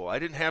ritual. I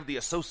didn't have the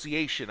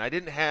association. I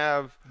didn't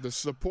have the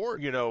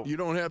support. You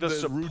don't have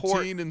the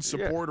routine and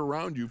support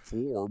around you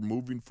for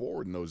moving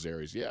forward in those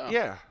areas. Yeah.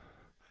 Yeah.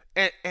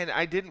 And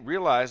I didn't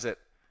realize that,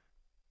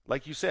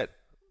 like you said,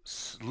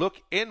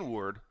 look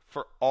inward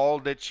for all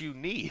that you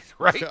need,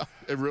 right? Yeah,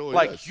 it really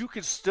is. You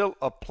can still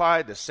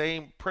apply the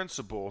same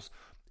principles.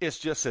 It's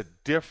just a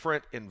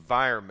different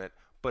environment,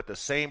 but the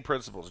same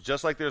principles.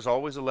 Just like there's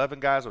always 11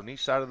 guys on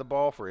each side of the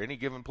ball for any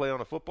given play on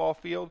a football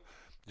field,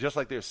 just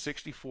like there's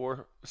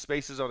 64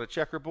 spaces on a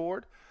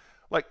checkerboard,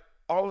 like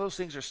all those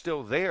things are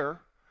still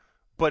there,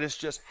 but it's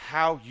just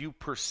how you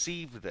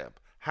perceive them,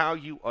 how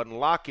you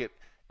unlock it,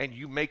 and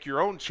you make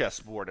your own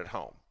chessboard at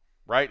home,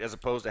 right? As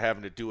opposed to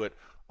having to do it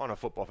on a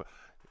football field.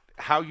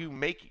 How you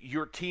make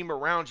your team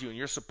around you and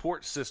your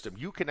support system.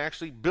 You can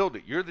actually build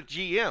it. You're the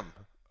GM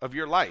of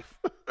your life.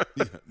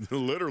 Yeah,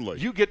 literally.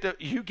 You get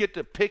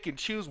to pick and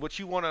choose what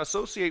you want to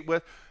associate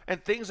with,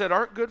 and things that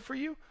aren't good for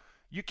you,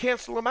 you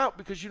cancel them out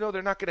because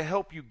they're not going to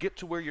help you get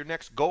to where your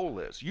next goal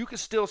is. You can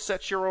still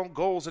set your own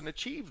goals and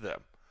achieve them.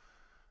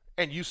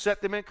 And you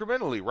set them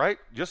incrementally, right?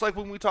 Just like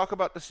when we talk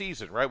about the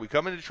season, right? We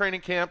come into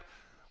training camp,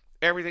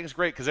 everything's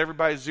great because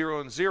everybody's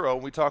 0-0,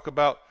 and we talk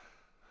about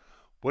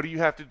what do you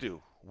have to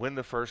do? Win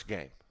the first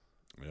game.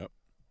 Yep.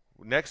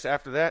 Next,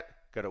 after that,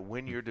 got to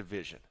win your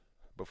division.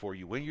 Before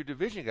you win your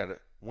division, you got to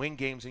win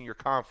games in your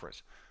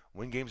conference.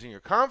 Win games in your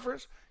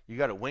conference, you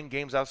got to win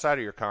games outside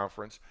of your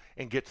conference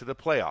and get to the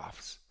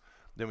playoffs.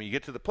 Then when you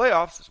get to the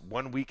playoffs, it's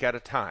 1 week at a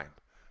time.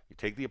 You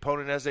take the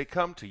opponent as they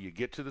come to you,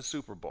 get to the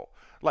Super Bowl.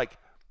 Like,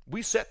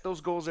 we set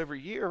those goals every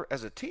year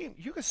as a team.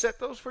 You can set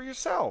those for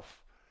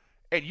yourself.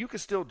 And you can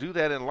still do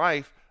that in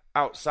life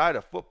outside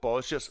of football.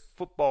 It's just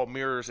football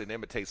mirrors and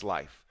imitates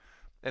life.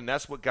 And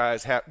that's what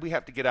guys we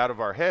have to get out of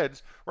our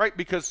heads, right?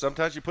 Because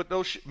sometimes you put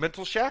those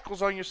mental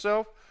shackles on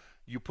yourself.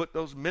 You put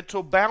those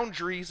mental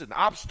boundaries and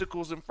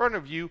obstacles in front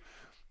of you,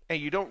 and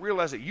you don't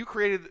realize that you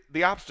created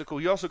the obstacle.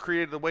 You also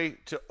created the way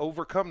to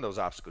overcome those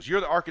obstacles.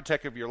 You're the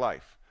architect of your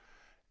life,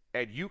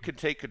 and you can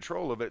take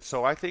control of it.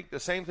 So I think the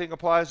same thing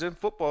applies in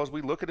football as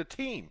we look at a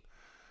team.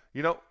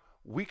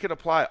 We can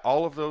apply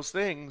all of those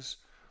things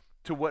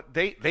to what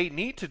they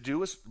need to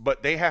do,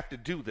 but they have to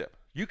do them.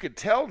 You could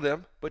tell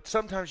them, but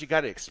sometimes you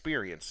got to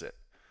experience it.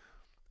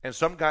 And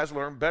some guys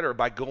learn better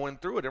by going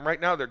through it. And right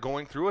now they're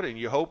going through it, and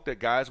you hope that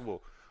guys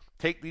will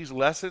take these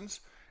lessons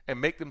and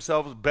make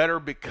themselves better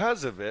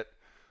because of it.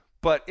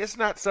 But it's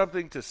not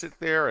something to sit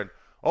there and,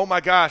 oh,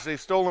 my gosh, they've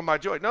stolen my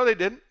joy. No, they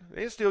didn't.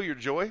 They didn't steal your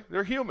joy.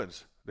 They're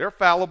humans. They're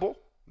fallible.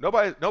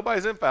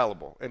 Nobody's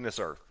infallible in this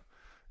earth.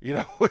 You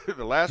know,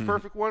 the last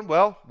perfect one,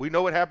 well, we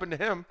know what happened to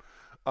him.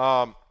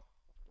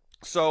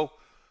 So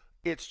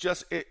it's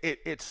just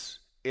it's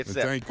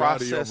that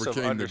process of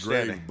understanding. The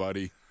grave,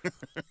 buddy.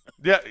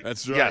 Yeah,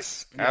 that's right.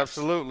 Yes,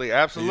 absolutely.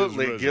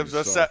 It gives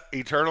us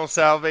eternal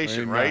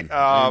salvation, Amen. right?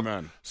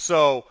 Amen.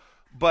 So,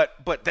 but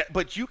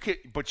you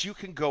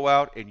can go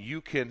out and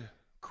you can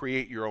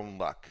create your own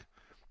luck.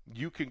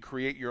 You can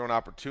create your own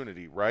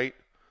opportunity, right?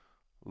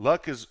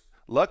 Luck is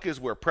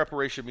where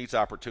preparation meets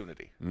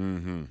opportunity.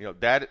 Mm-hmm. You know,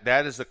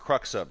 that is the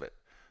crux of it.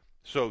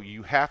 So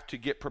you have to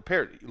get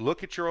prepared.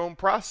 Look at your own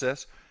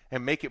process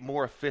and make it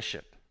more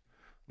efficient.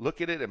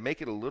 Look at it and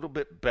make it a little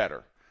bit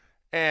better.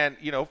 And,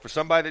 you know, for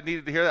somebody that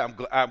needed to hear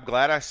that, I'm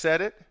glad I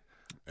said it.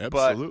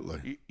 Absolutely.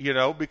 But, you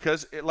know,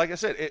 because, like I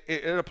said,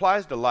 it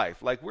applies to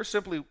life. Like, we're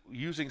simply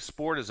using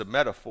sport as a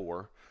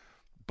metaphor,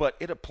 but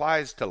it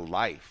applies to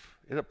life.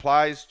 It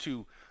applies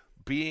to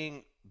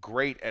being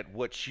great at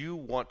what you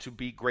want to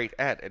be great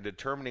at and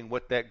determining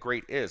what that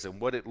great is and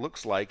what it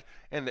looks like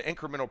and the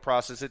incremental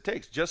process it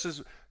takes. Just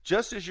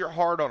as you're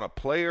hard on a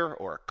player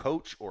or a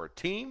coach or a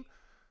team,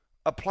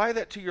 apply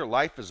that to your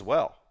life as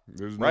well.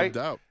 There's right?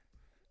 no doubt.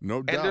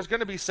 No doubt. And there's going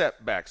to be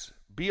setbacks.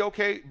 Be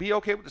okay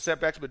with the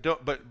setbacks, but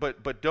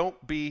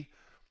don't be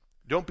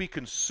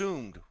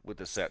consumed with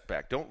the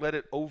setback. Don't let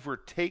it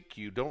overtake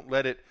you. Don't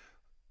let it,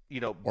 be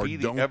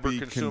the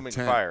ever-consuming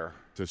fire.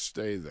 To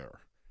stay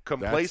there.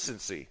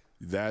 Complacency.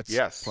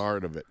 That's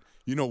part of it.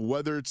 You know,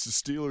 whether it's the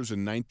Steelers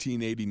in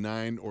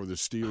 1989 or the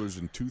Steelers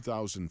in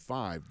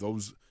 2005,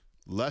 those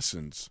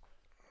lessons,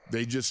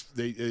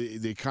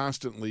 they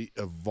constantly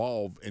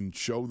evolve and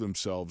show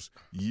themselves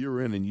year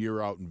in and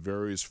year out in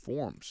various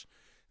forms.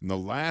 And the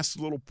last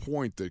little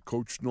point that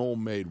Coach Knoll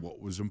made,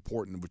 what was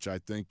important, which I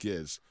think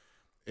is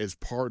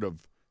part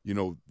of,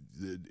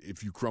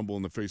 if you crumble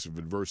in the face of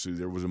adversity,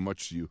 there wasn't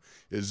much to you,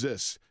 is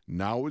this.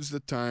 Now is the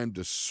time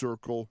to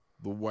circle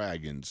the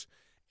wagons,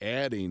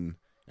 adding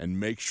and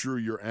make sure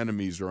your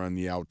enemies are on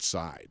the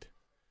outside.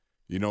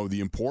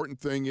 The important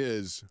thing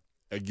is,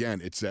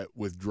 again, it's that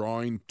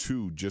withdrawing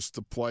to just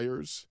the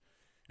players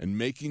and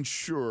making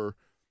sure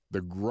the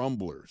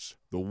grumblers,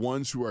 the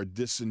ones who are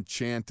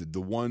disenchanted,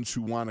 the ones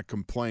who want to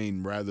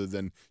complain rather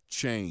than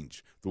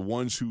change, the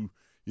ones who,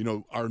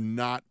 are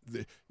not,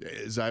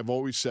 as I've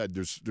always said,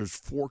 there's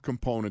 4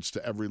 components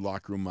to every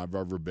locker room I've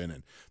ever been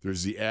in.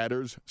 There's the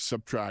adders,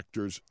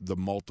 subtractors, the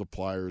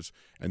multipliers,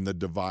 and the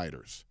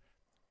dividers.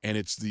 And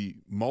it's the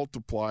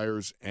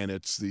multipliers and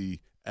it's the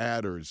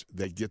adders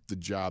that get the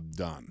job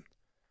done.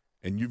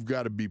 And you've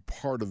got to be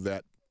part of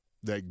that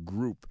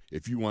group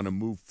if you want to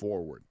move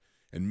forward.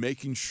 And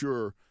making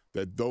sure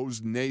that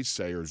those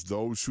naysayers,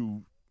 those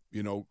who,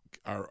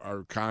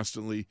 are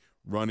constantly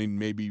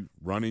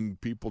running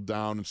people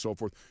down and so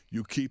forth,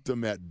 you keep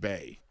them at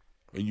bay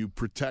and you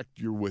protect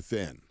your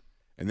within.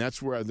 And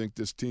that's where I think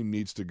this team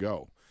needs to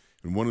go.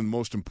 And one of the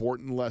most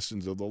important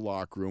lessons of the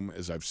locker room,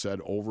 as I've said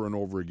over and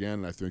over again,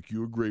 and I think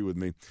you agree with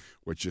me,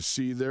 what you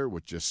see there,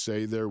 what you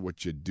say there,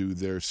 what you do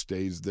there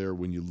stays there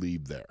when you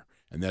leave there.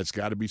 And that's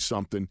got to be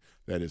something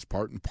that is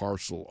part and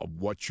parcel of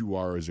what you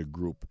are as a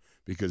group,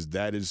 because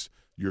that is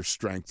your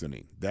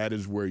strengthening. That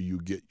is where you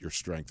get your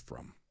strength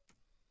from.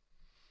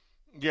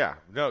 Yeah,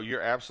 no, you're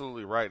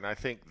absolutely right. And I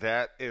think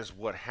that is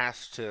what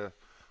has to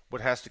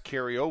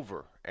carry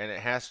over. And it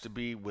has to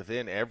be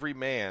within every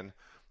man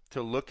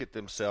to look at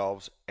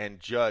themselves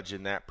and judge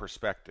in that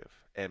perspective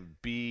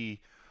and be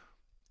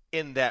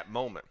in that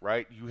moment,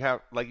 right? You have,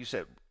 like you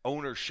said,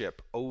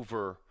 ownership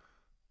over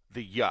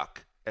the yuck,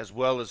 as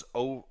well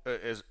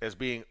as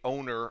being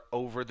owner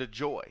over the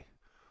joy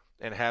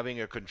and having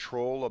a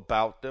control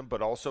about them,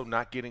 but also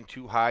not getting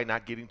too high,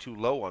 not getting too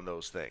low on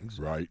those things.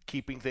 Right.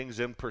 Keeping things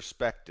in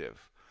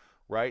perspective,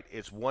 right?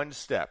 It's one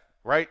step,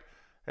 right?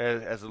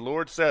 As the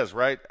Lord says,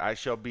 right? I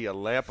shall be a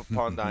lamp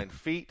upon thine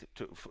feet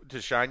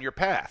to shine your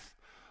path.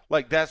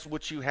 Like, that's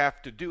what you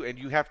have to do, and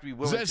you have to be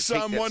willing to take that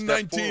step forward. Is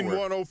that Psalm 119,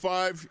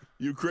 105?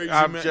 You crazy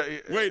man.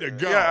 Way to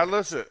go. Yeah,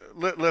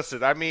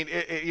 listen. I mean,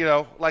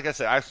 like I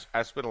said,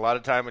 I spent a lot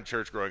of time in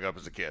church growing up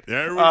as a kid.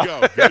 There we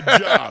go. Good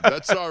job.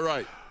 That's all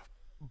right.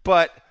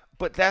 But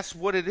that's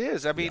what it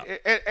is. I mean,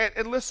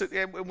 and listen,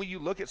 and when you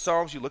look at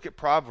Psalms, you look at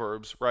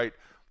Proverbs, right,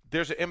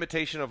 there's an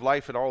imitation of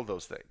life in all of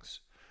those things.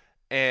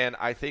 And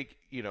I think,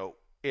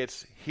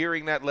 it's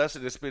hearing that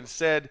lesson. It's been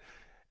said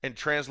and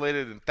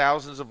translated in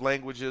thousands of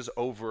languages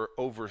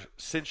over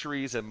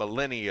centuries and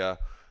millennia,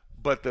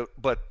 but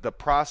the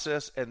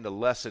process and the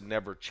lesson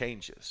never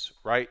changes,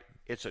 right?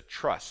 It's a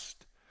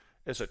trust.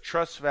 It's a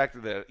trust factor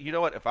that, you know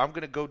what, if I'm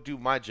going to go do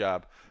my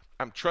job,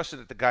 I'm trusting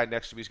that the guy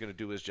next to me is going to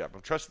do his job.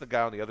 I'm trusting the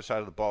guy on the other side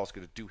of the ball is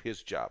going to do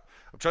his job.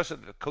 I'm trusting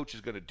that the coach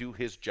is going to do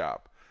his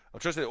job. I'm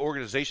trusting the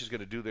organization is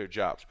going to do their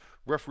jobs.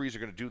 Referees are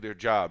going to do their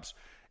jobs.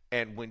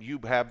 And when you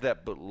have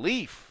that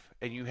belief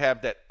and you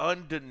have that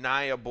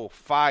undeniable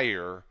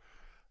fire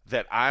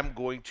that I'm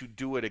going to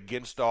do it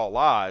against all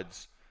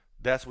odds,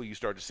 that's when you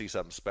start to see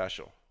something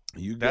special.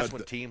 That's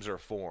when teams are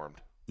formed.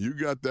 You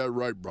got that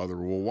right, brother.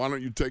 Well, why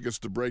don't you take us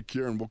to break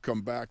here, and we'll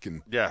come back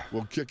and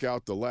we'll kick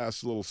out the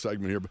last little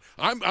segment here. But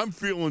I'm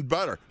feeling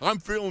better. I'm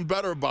feeling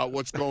better about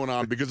what's going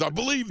on because I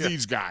believe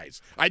these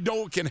guys. I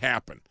know it can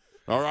happen.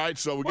 All right,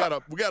 so we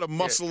gotta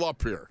muscle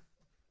up here.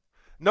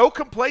 No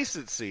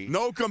complacency.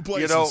 No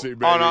complacency,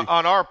 baby.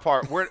 On our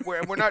part.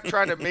 We're not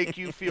trying to make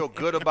you feel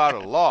good about a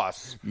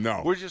loss.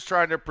 No. We're just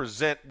trying to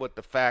present what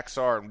the facts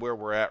are and where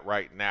we're at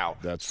right now.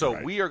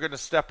 So we are going to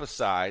step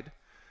aside.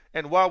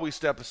 And while we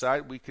step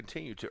aside, we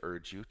continue to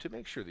urge you to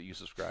make sure that you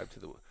subscribe to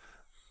the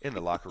In the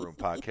Locker Room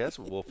podcast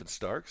with Wolf and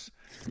Starks.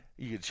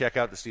 You can check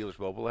out the Steelers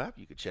mobile app.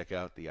 You can check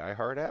out the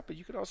iHeart app. But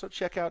you can also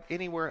check out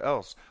anywhere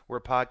else where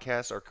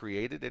podcasts are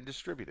created and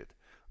distributed.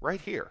 Right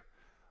here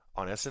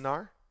on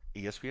SNR,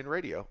 ESPN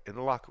Radio, In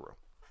the Locker Room.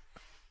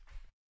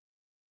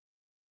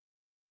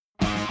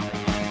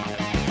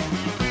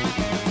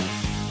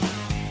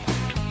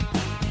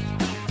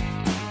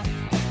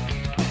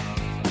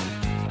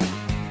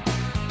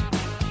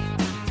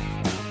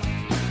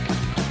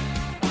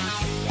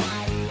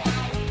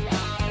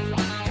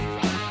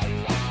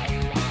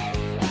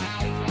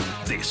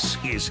 This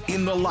is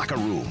In the Locker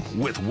Room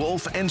with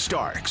Wolf and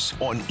Starks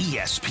on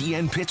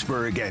ESPN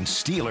Pittsburgh and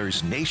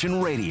Steelers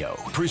Nation Radio.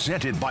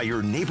 Presented by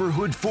your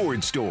neighborhood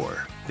Ford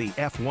store. The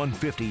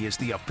F-150 is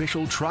the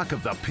official truck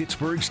of the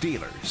Pittsburgh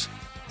Steelers.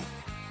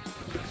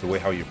 The way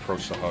how he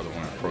approached the huddle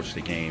and approached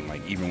the game,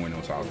 like even when it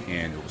was out of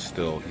hand, it was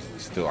still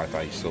I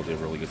thought he still did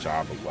a really good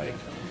job of like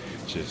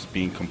just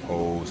being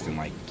composed and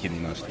like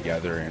getting us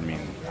together.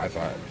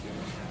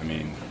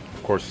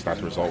 Of course, it's not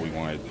the result we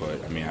wanted,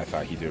 but I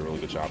thought he did a really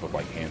good job of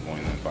like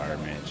handling the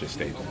environment, just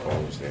stayed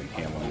composed and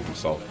handling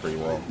himself pretty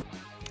well.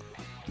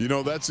 You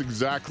know, that's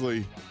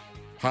exactly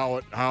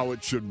how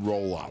it should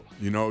roll out.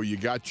 You know, you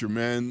got your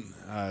men,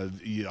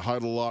 you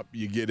huddle up,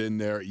 you get in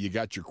there, you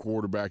got your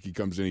quarterback, he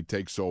comes in, he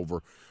takes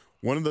over.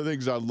 One of the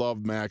things I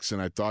love, Max,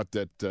 and I thought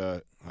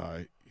that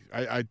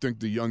I think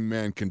the young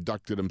man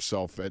conducted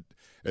himself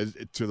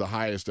to the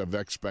highest of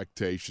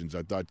expectations.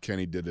 I thought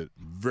Kenny did a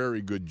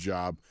very good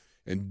job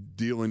and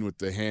dealing with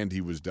the hand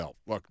he was dealt.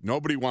 Look,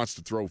 nobody wants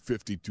to throw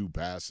 52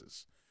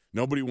 passes.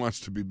 Nobody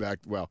wants to be back.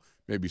 Well,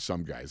 maybe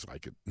some guys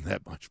like it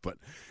that much. But,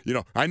 you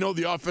know, I know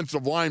the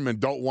offensive linemen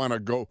don't want to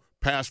go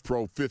pass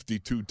pro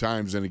 52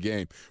 times in a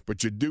game.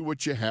 But you do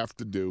what you have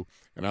to do.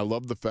 And I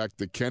love the fact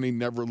that Kenny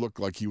never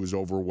looked like he was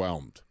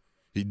overwhelmed.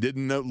 He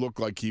didn't look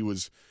like he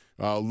was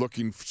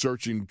looking,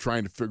 searching,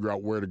 trying to figure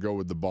out where to go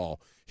with the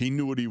ball. He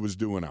knew what he was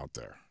doing out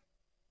there.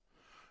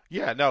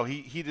 Yeah, no,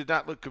 he did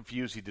not look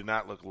confused. He did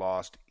not look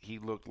lost. He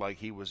looked like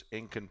he was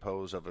in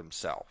compose of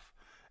himself.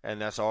 And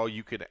that's all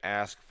you could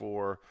ask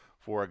for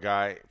a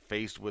guy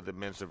faced with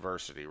immense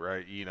adversity,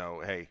 right? You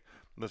know, hey,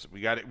 listen, we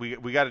got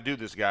to do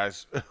this,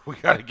 guys. We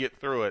got to get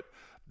through it.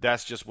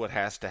 That's just what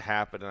has to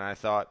happen. And I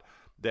thought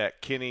that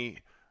Kenny,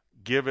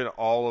 given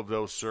all of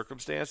those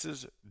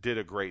circumstances, did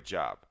a great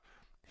job.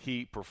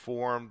 He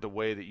performed the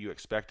way that you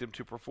expect him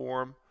to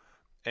perform.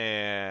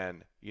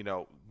 And, you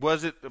know,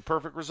 was it the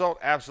perfect result?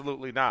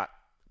 Absolutely not.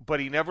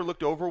 But he never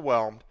looked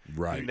overwhelmed.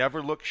 Right. He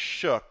never looked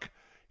shook.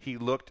 He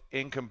looked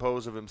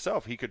incomposed of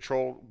himself. He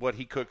controlled what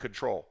he could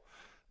control.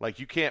 Like,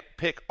 you can't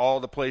pick all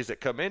the plays that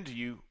come into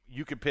you.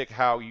 You can pick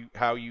how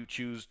you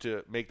choose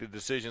to make the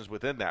decisions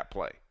within that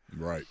play.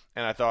 Right.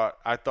 And I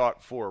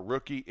thought for a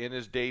rookie in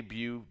his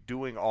debut,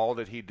 doing all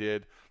that he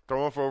did,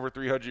 throwing for over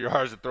 300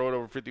 yards and throwing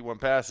over 51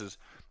 passes,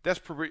 that's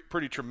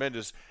pretty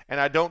tremendous. And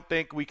I don't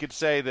think we could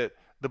say that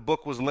the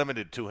book was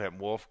limited to him,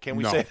 Wolf. Can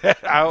we say that?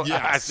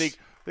 I think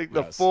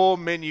the full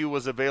menu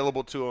was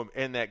available to him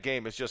in that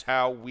game. It's just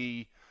how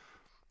we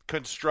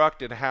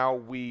construct and how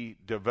we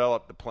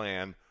develop the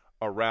plan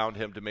around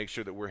him to make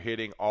sure that we're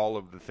hitting all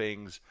of the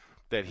things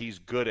that he's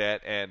good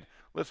at. And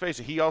let's face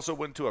it, he also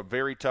went to a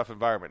very tough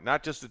environment.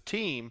 Not just the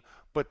team,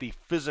 but the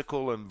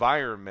physical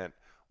environment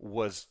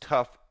was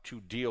tough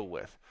to deal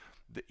with.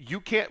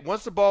 You can't,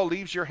 once the ball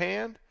leaves your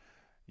hand,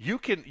 you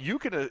can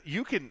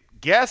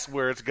guess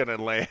where it's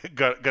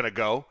gonna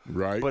go.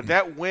 Right. But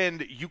that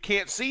wind, you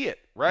can't see it,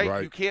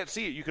 right? You can't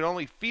see it. You can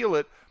only feel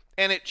it,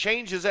 and it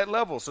changes at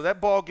level. So that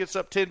ball gets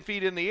up 10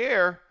 feet in the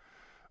air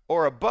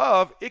or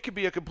above, it could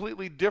be a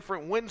completely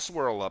different wind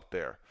swirl up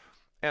there.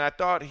 And I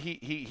thought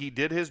he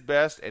did his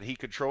best, and he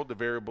controlled the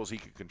variables he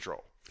could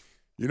control.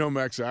 You know,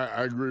 Max,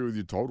 I agree with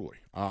you totally.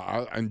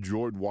 I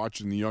enjoyed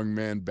watching the young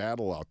man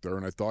battle out there,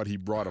 and I thought he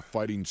brought a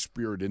fighting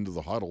spirit into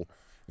the huddle,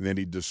 and then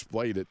he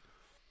displayed it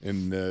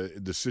in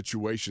the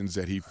situations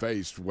that he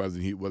faced, whether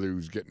he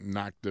was getting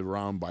knocked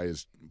around by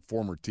his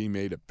former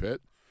teammate at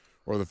Pitt,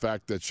 or the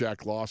fact that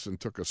Shaq Lawson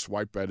took a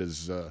swipe at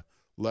his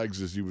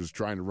legs as he was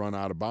trying to run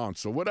out of bounds.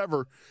 So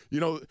whatever, you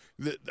know,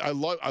 I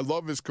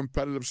love his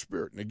competitive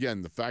spirit. And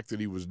again, the fact that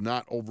he was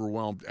not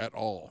overwhelmed at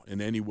all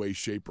in any way,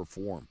 shape, or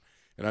form.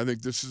 And I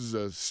think this is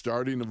a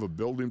starting of a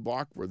building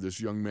block where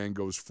this young man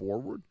goes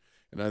forward.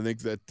 And I think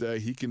that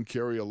he can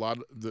carry a lot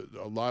of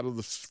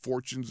the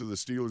fortunes of the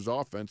Steelers'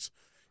 offense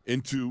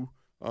into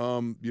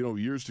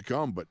years to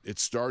come. But it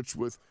starts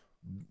with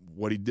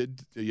what he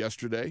did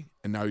yesterday,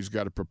 and now he's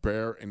got to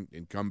prepare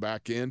and come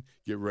back in,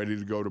 get ready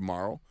to go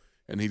tomorrow,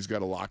 and he's got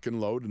to lock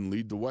and load and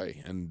lead the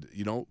way. And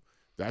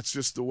that's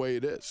just the way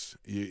it is.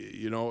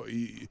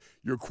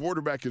 Your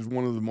quarterback is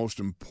one of the most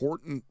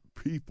important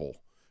people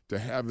to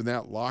have in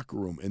that locker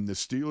room, and the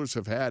Steelers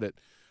have had it.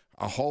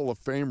 A Hall of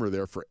Famer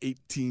there for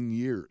 18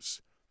 years.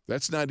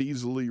 That's not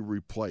easily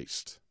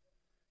replaced.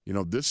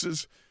 This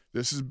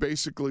is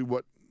basically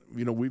what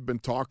we've been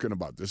talking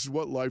about. This is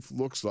what life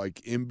looks like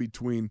in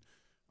between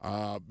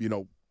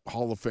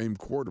Hall of Fame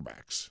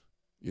quarterbacks.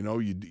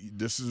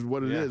 This is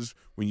what it is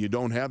when you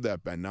don't have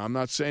that, Ben. Now, I'm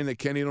not saying that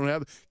Kenny don't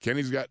have it.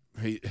 Kenny's got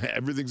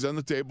everything's on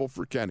the table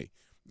for Kenny,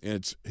 and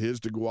it's his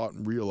to go out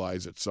and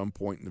realize at some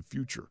point in the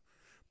future.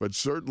 But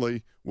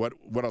certainly what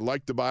I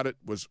liked about it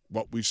was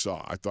what we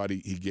saw. I thought he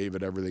gave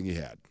it everything he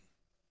had.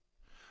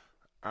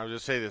 I'll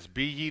just say this.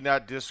 Be ye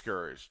not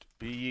discouraged.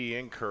 Be ye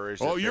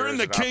encouraged. Oh, you're in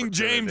the King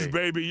James,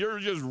 baby. You're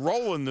just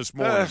rolling this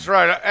morning. That's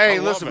right. Hey,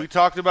 listen, we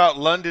talked about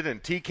London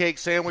and tea cake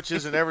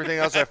sandwiches and everything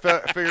else. I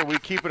figured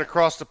we'd keep it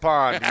across the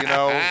pond,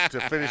 to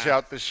finish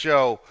out the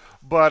show.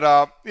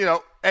 But,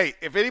 hey,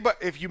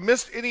 if you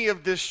missed any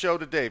of this show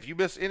today, if you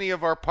missed any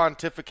of our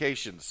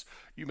pontifications,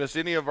 you missed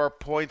any of our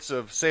points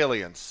of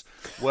salience,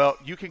 well,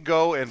 you can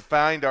go and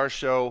find our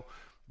show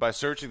by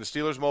searching the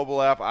Steelers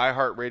mobile app,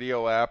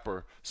 iHeartRadio app,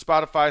 or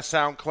Spotify,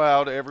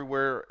 SoundCloud,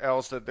 everywhere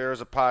else that there is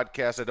a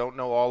podcast. I don't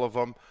know all of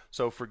them,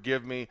 so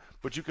forgive me.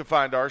 But you can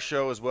find our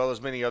show as well as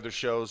many other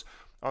shows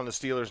on the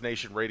Steelers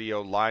Nation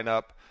Radio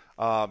lineup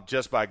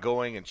just by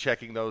going and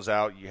checking those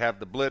out. You have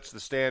the Blitz,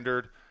 the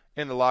Standard,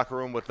 in the locker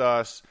room with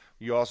us.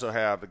 You also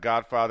have the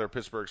Godfather of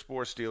Pittsburgh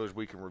Sports, Steelers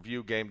Week in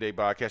Review, Game Day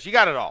Podcast. You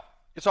got it all.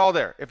 It's all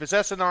there. If it's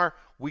SNR,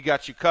 we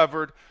got you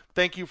covered.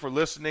 Thank you for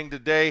listening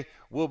today.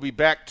 We'll be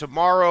back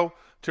tomorrow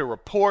to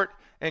report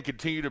and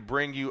continue to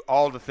bring you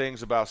all the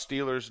things about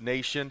Steelers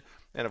Nation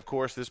and, of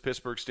course, this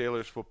Pittsburgh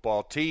Steelers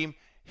football team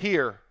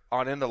here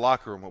on In the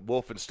Locker Room with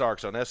Wolf and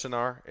Starks on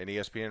SNR and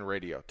ESPN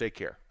Radio. Take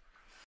care.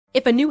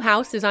 If a new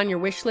house is on your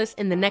wish list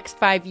in the next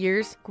 5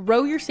 years,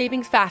 grow your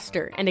savings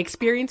faster and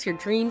experience your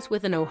dreams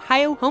with an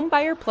Ohio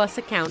Homebuyer Plus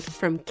account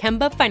from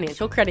Kemba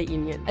Financial Credit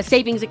Union. A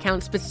savings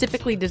account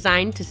specifically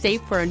designed to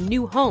save for a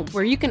new home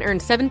where you can earn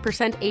 7%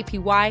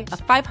 APY,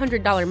 a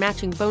 $500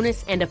 matching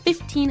bonus, and a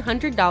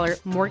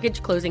 $1,500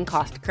 mortgage closing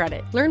cost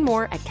credit. Learn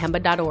more at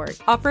Kemba.org.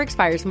 Offer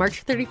expires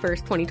March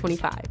 31st,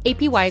 2025.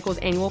 APY equals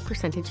annual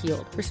percentage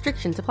yield.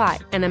 Restrictions apply.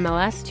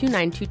 NMLS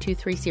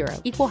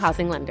 292230. Equal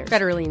housing lender.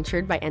 Federally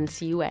insured by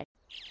NCUA.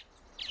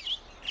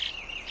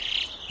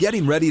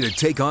 Getting ready to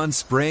take on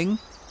spring?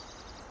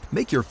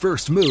 Make your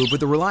first move with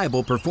the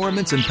reliable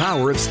performance and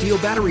power of Steel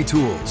battery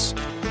tools.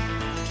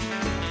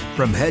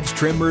 From hedge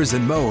trimmers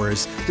and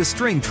mowers to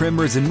string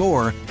trimmers and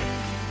more,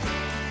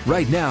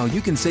 right now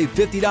you can save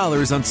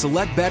 $50 on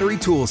select battery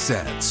tool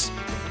sets.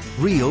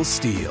 Real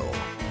Steel.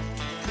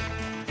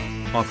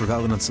 Offer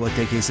valid on select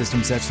AK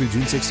system sets through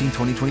June 16,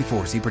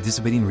 2024. See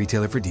participating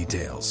retailer for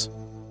details.